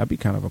that'd be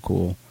kind of a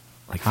cool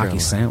hockey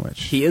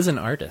sandwich. He is an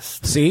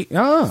artist. See?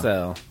 Oh.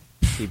 So,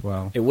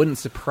 well, it wouldn't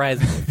surprise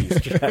me if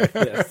he's tried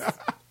this.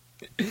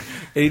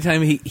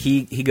 Anytime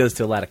he goes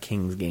to a lot of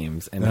Kings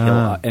games, and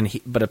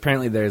but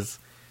apparently there's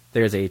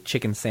a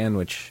chicken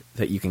sandwich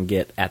that you can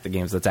get at the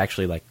games that's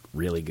actually like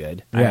really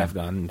good. Yeah. I have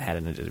gone and had it,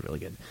 and it is really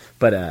good.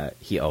 But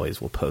he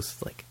always will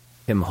post like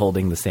him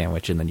holding the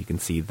sandwich, and then you can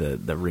see the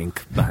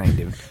rink behind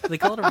him. They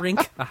call it a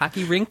rink, a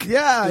hockey rink.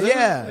 Yeah.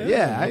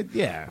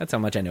 That's how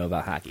much I know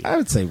about hockey. I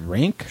would say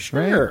rink.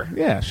 Sure. Right?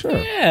 Yeah, sure.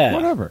 Yeah.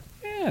 Whatever.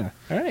 Yeah.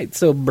 All right.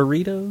 So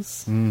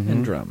burritos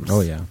and drums. Oh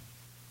yeah. All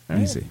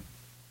right. Easy.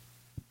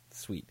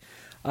 Sweet.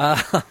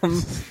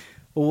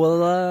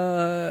 Well,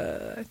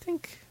 I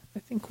think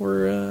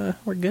we're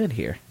good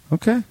here.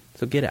 Okay.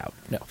 So get out.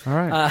 No. All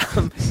right.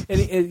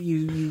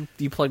 You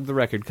plugged the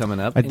record coming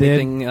up. I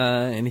did.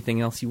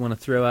 Anything else you want to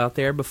throw out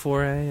there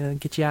before I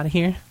get you out of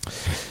here?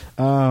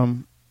 I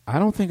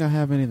don't think I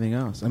have anything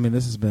else. I mean,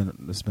 this has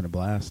been a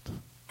blast.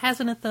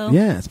 Hasn't it though?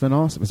 Yeah, it's been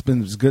awesome.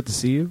 It's good to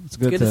see you. It's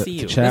good to see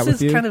you. Chat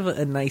with you. This is kind of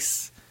a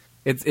nice.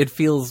 It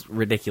feels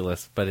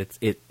ridiculous, but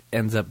it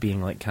ends up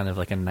being like kind of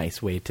like a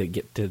nice way to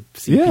get to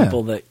see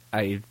people that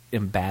I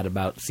am bad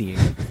about seeing.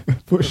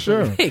 For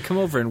sure. Hey, come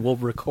over and we'll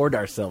record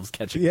ourselves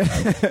catching. Yeah,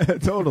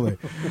 totally.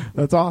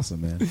 That's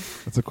awesome, man.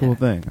 That's a cool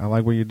thing. I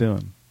like what you're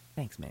doing.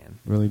 Thanks, man.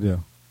 Really do.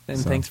 And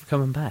thanks for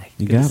coming by.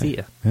 You Good got to it. see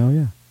you. Hell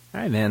yeah.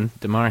 All right, man.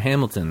 DeMar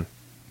Hamilton.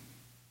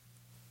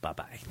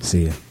 Bye-bye.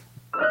 See ya.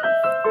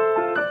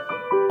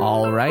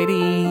 All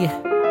righty.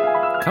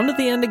 Come to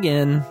the end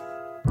again.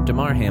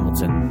 DeMar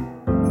Hamilton.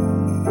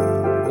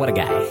 What a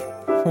guy.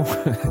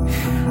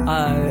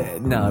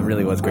 No, it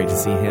really was great to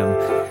see him.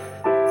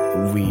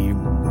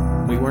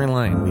 We weren't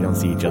lying. We don't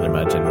see each other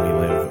much, and we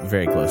live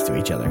very close to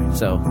each other.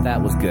 So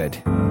that was good.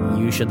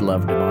 You should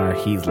love DeMar.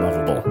 He's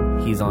lovable.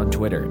 He's on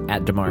Twitter,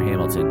 @DeMar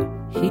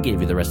Hamilton. He gave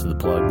you the rest of the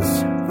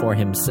plugs for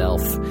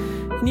himself.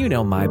 And you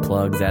know my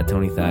plugs, at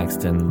Tony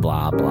Thaxton,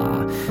 blah,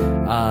 blah.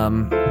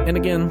 And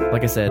again,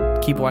 like I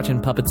said, keep watching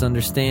Puppets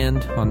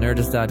Understand on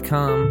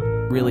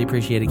Nerdist.com. Really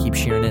appreciate it. Keep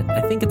sharing it.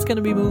 I think it's going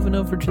to be moving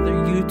over to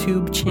their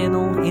YouTube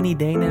channel any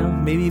day now.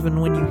 Maybe even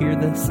when you hear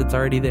this, it's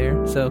already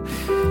there. So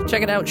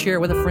check it out. Share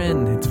it with a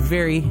friend. It's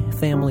very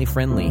family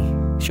friendly.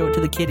 Show it to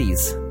the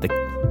kiddies, the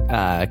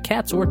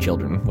cats or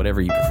children,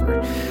 whatever you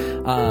prefer.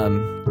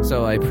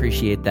 So I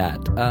appreciate that.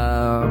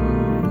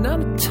 Not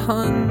a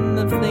ton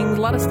of things.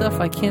 A lot of stuff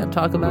I can't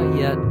talk about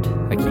yet.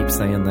 I keep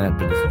saying that,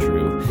 but it's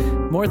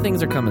true. More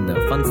things are coming,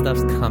 though. Fun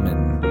stuff's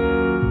coming.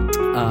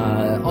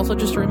 Also,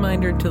 just a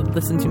reminder to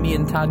listen to me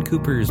and Todd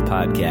Cooper's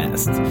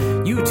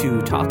podcast. You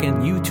two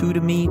talking, you two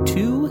to me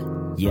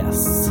too?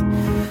 Yes.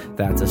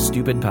 That's a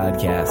stupid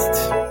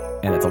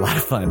podcast, and it's a lot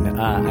of fun.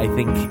 I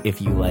think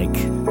if you like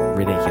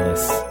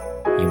ridiculous,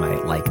 you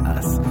might like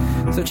us.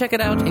 So check it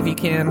out if you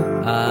can.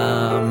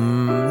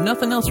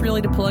 Nothing else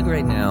really to plug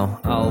right now.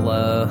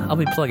 I'll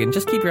be plugging.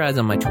 Just keep your eyes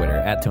on my Twitter,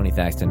 at Tony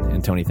Thaxton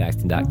and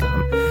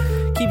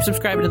TonyThaxton.com. Keep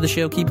subscribing to the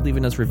show. Keep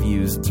leaving us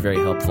reviews. It's very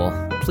helpful.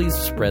 Please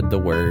spread the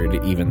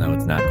word, even though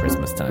it's not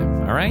Christmas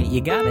time. All right?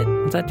 You got it?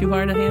 Is that too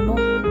hard to handle?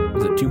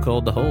 Is it too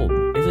cold to hold?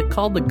 Is it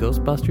called the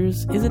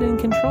Ghostbusters? Is it in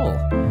control?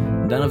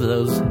 None of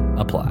those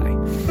apply.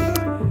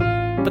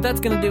 But that's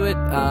going to do it.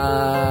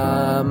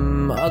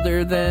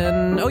 Other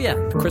than,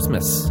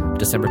 Christmas,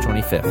 December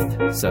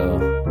 25th. So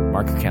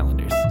mark your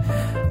calendars.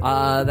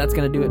 That's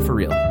going to do it for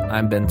real.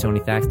 I'm Ben Tony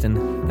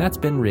Thaxton. That's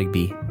Ben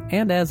Rigby.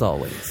 And as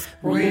always,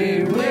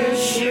 We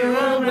wish you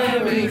a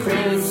Merry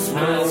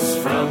Christmas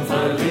from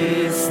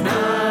Feliz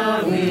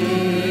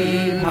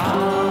Navidad.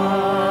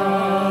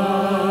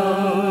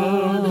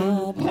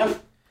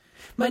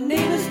 My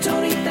name is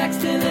Tony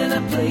Thaxton and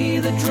I play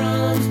the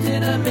drums.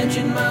 Did I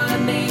mention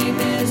my name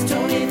is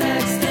Tony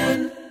Thaxton?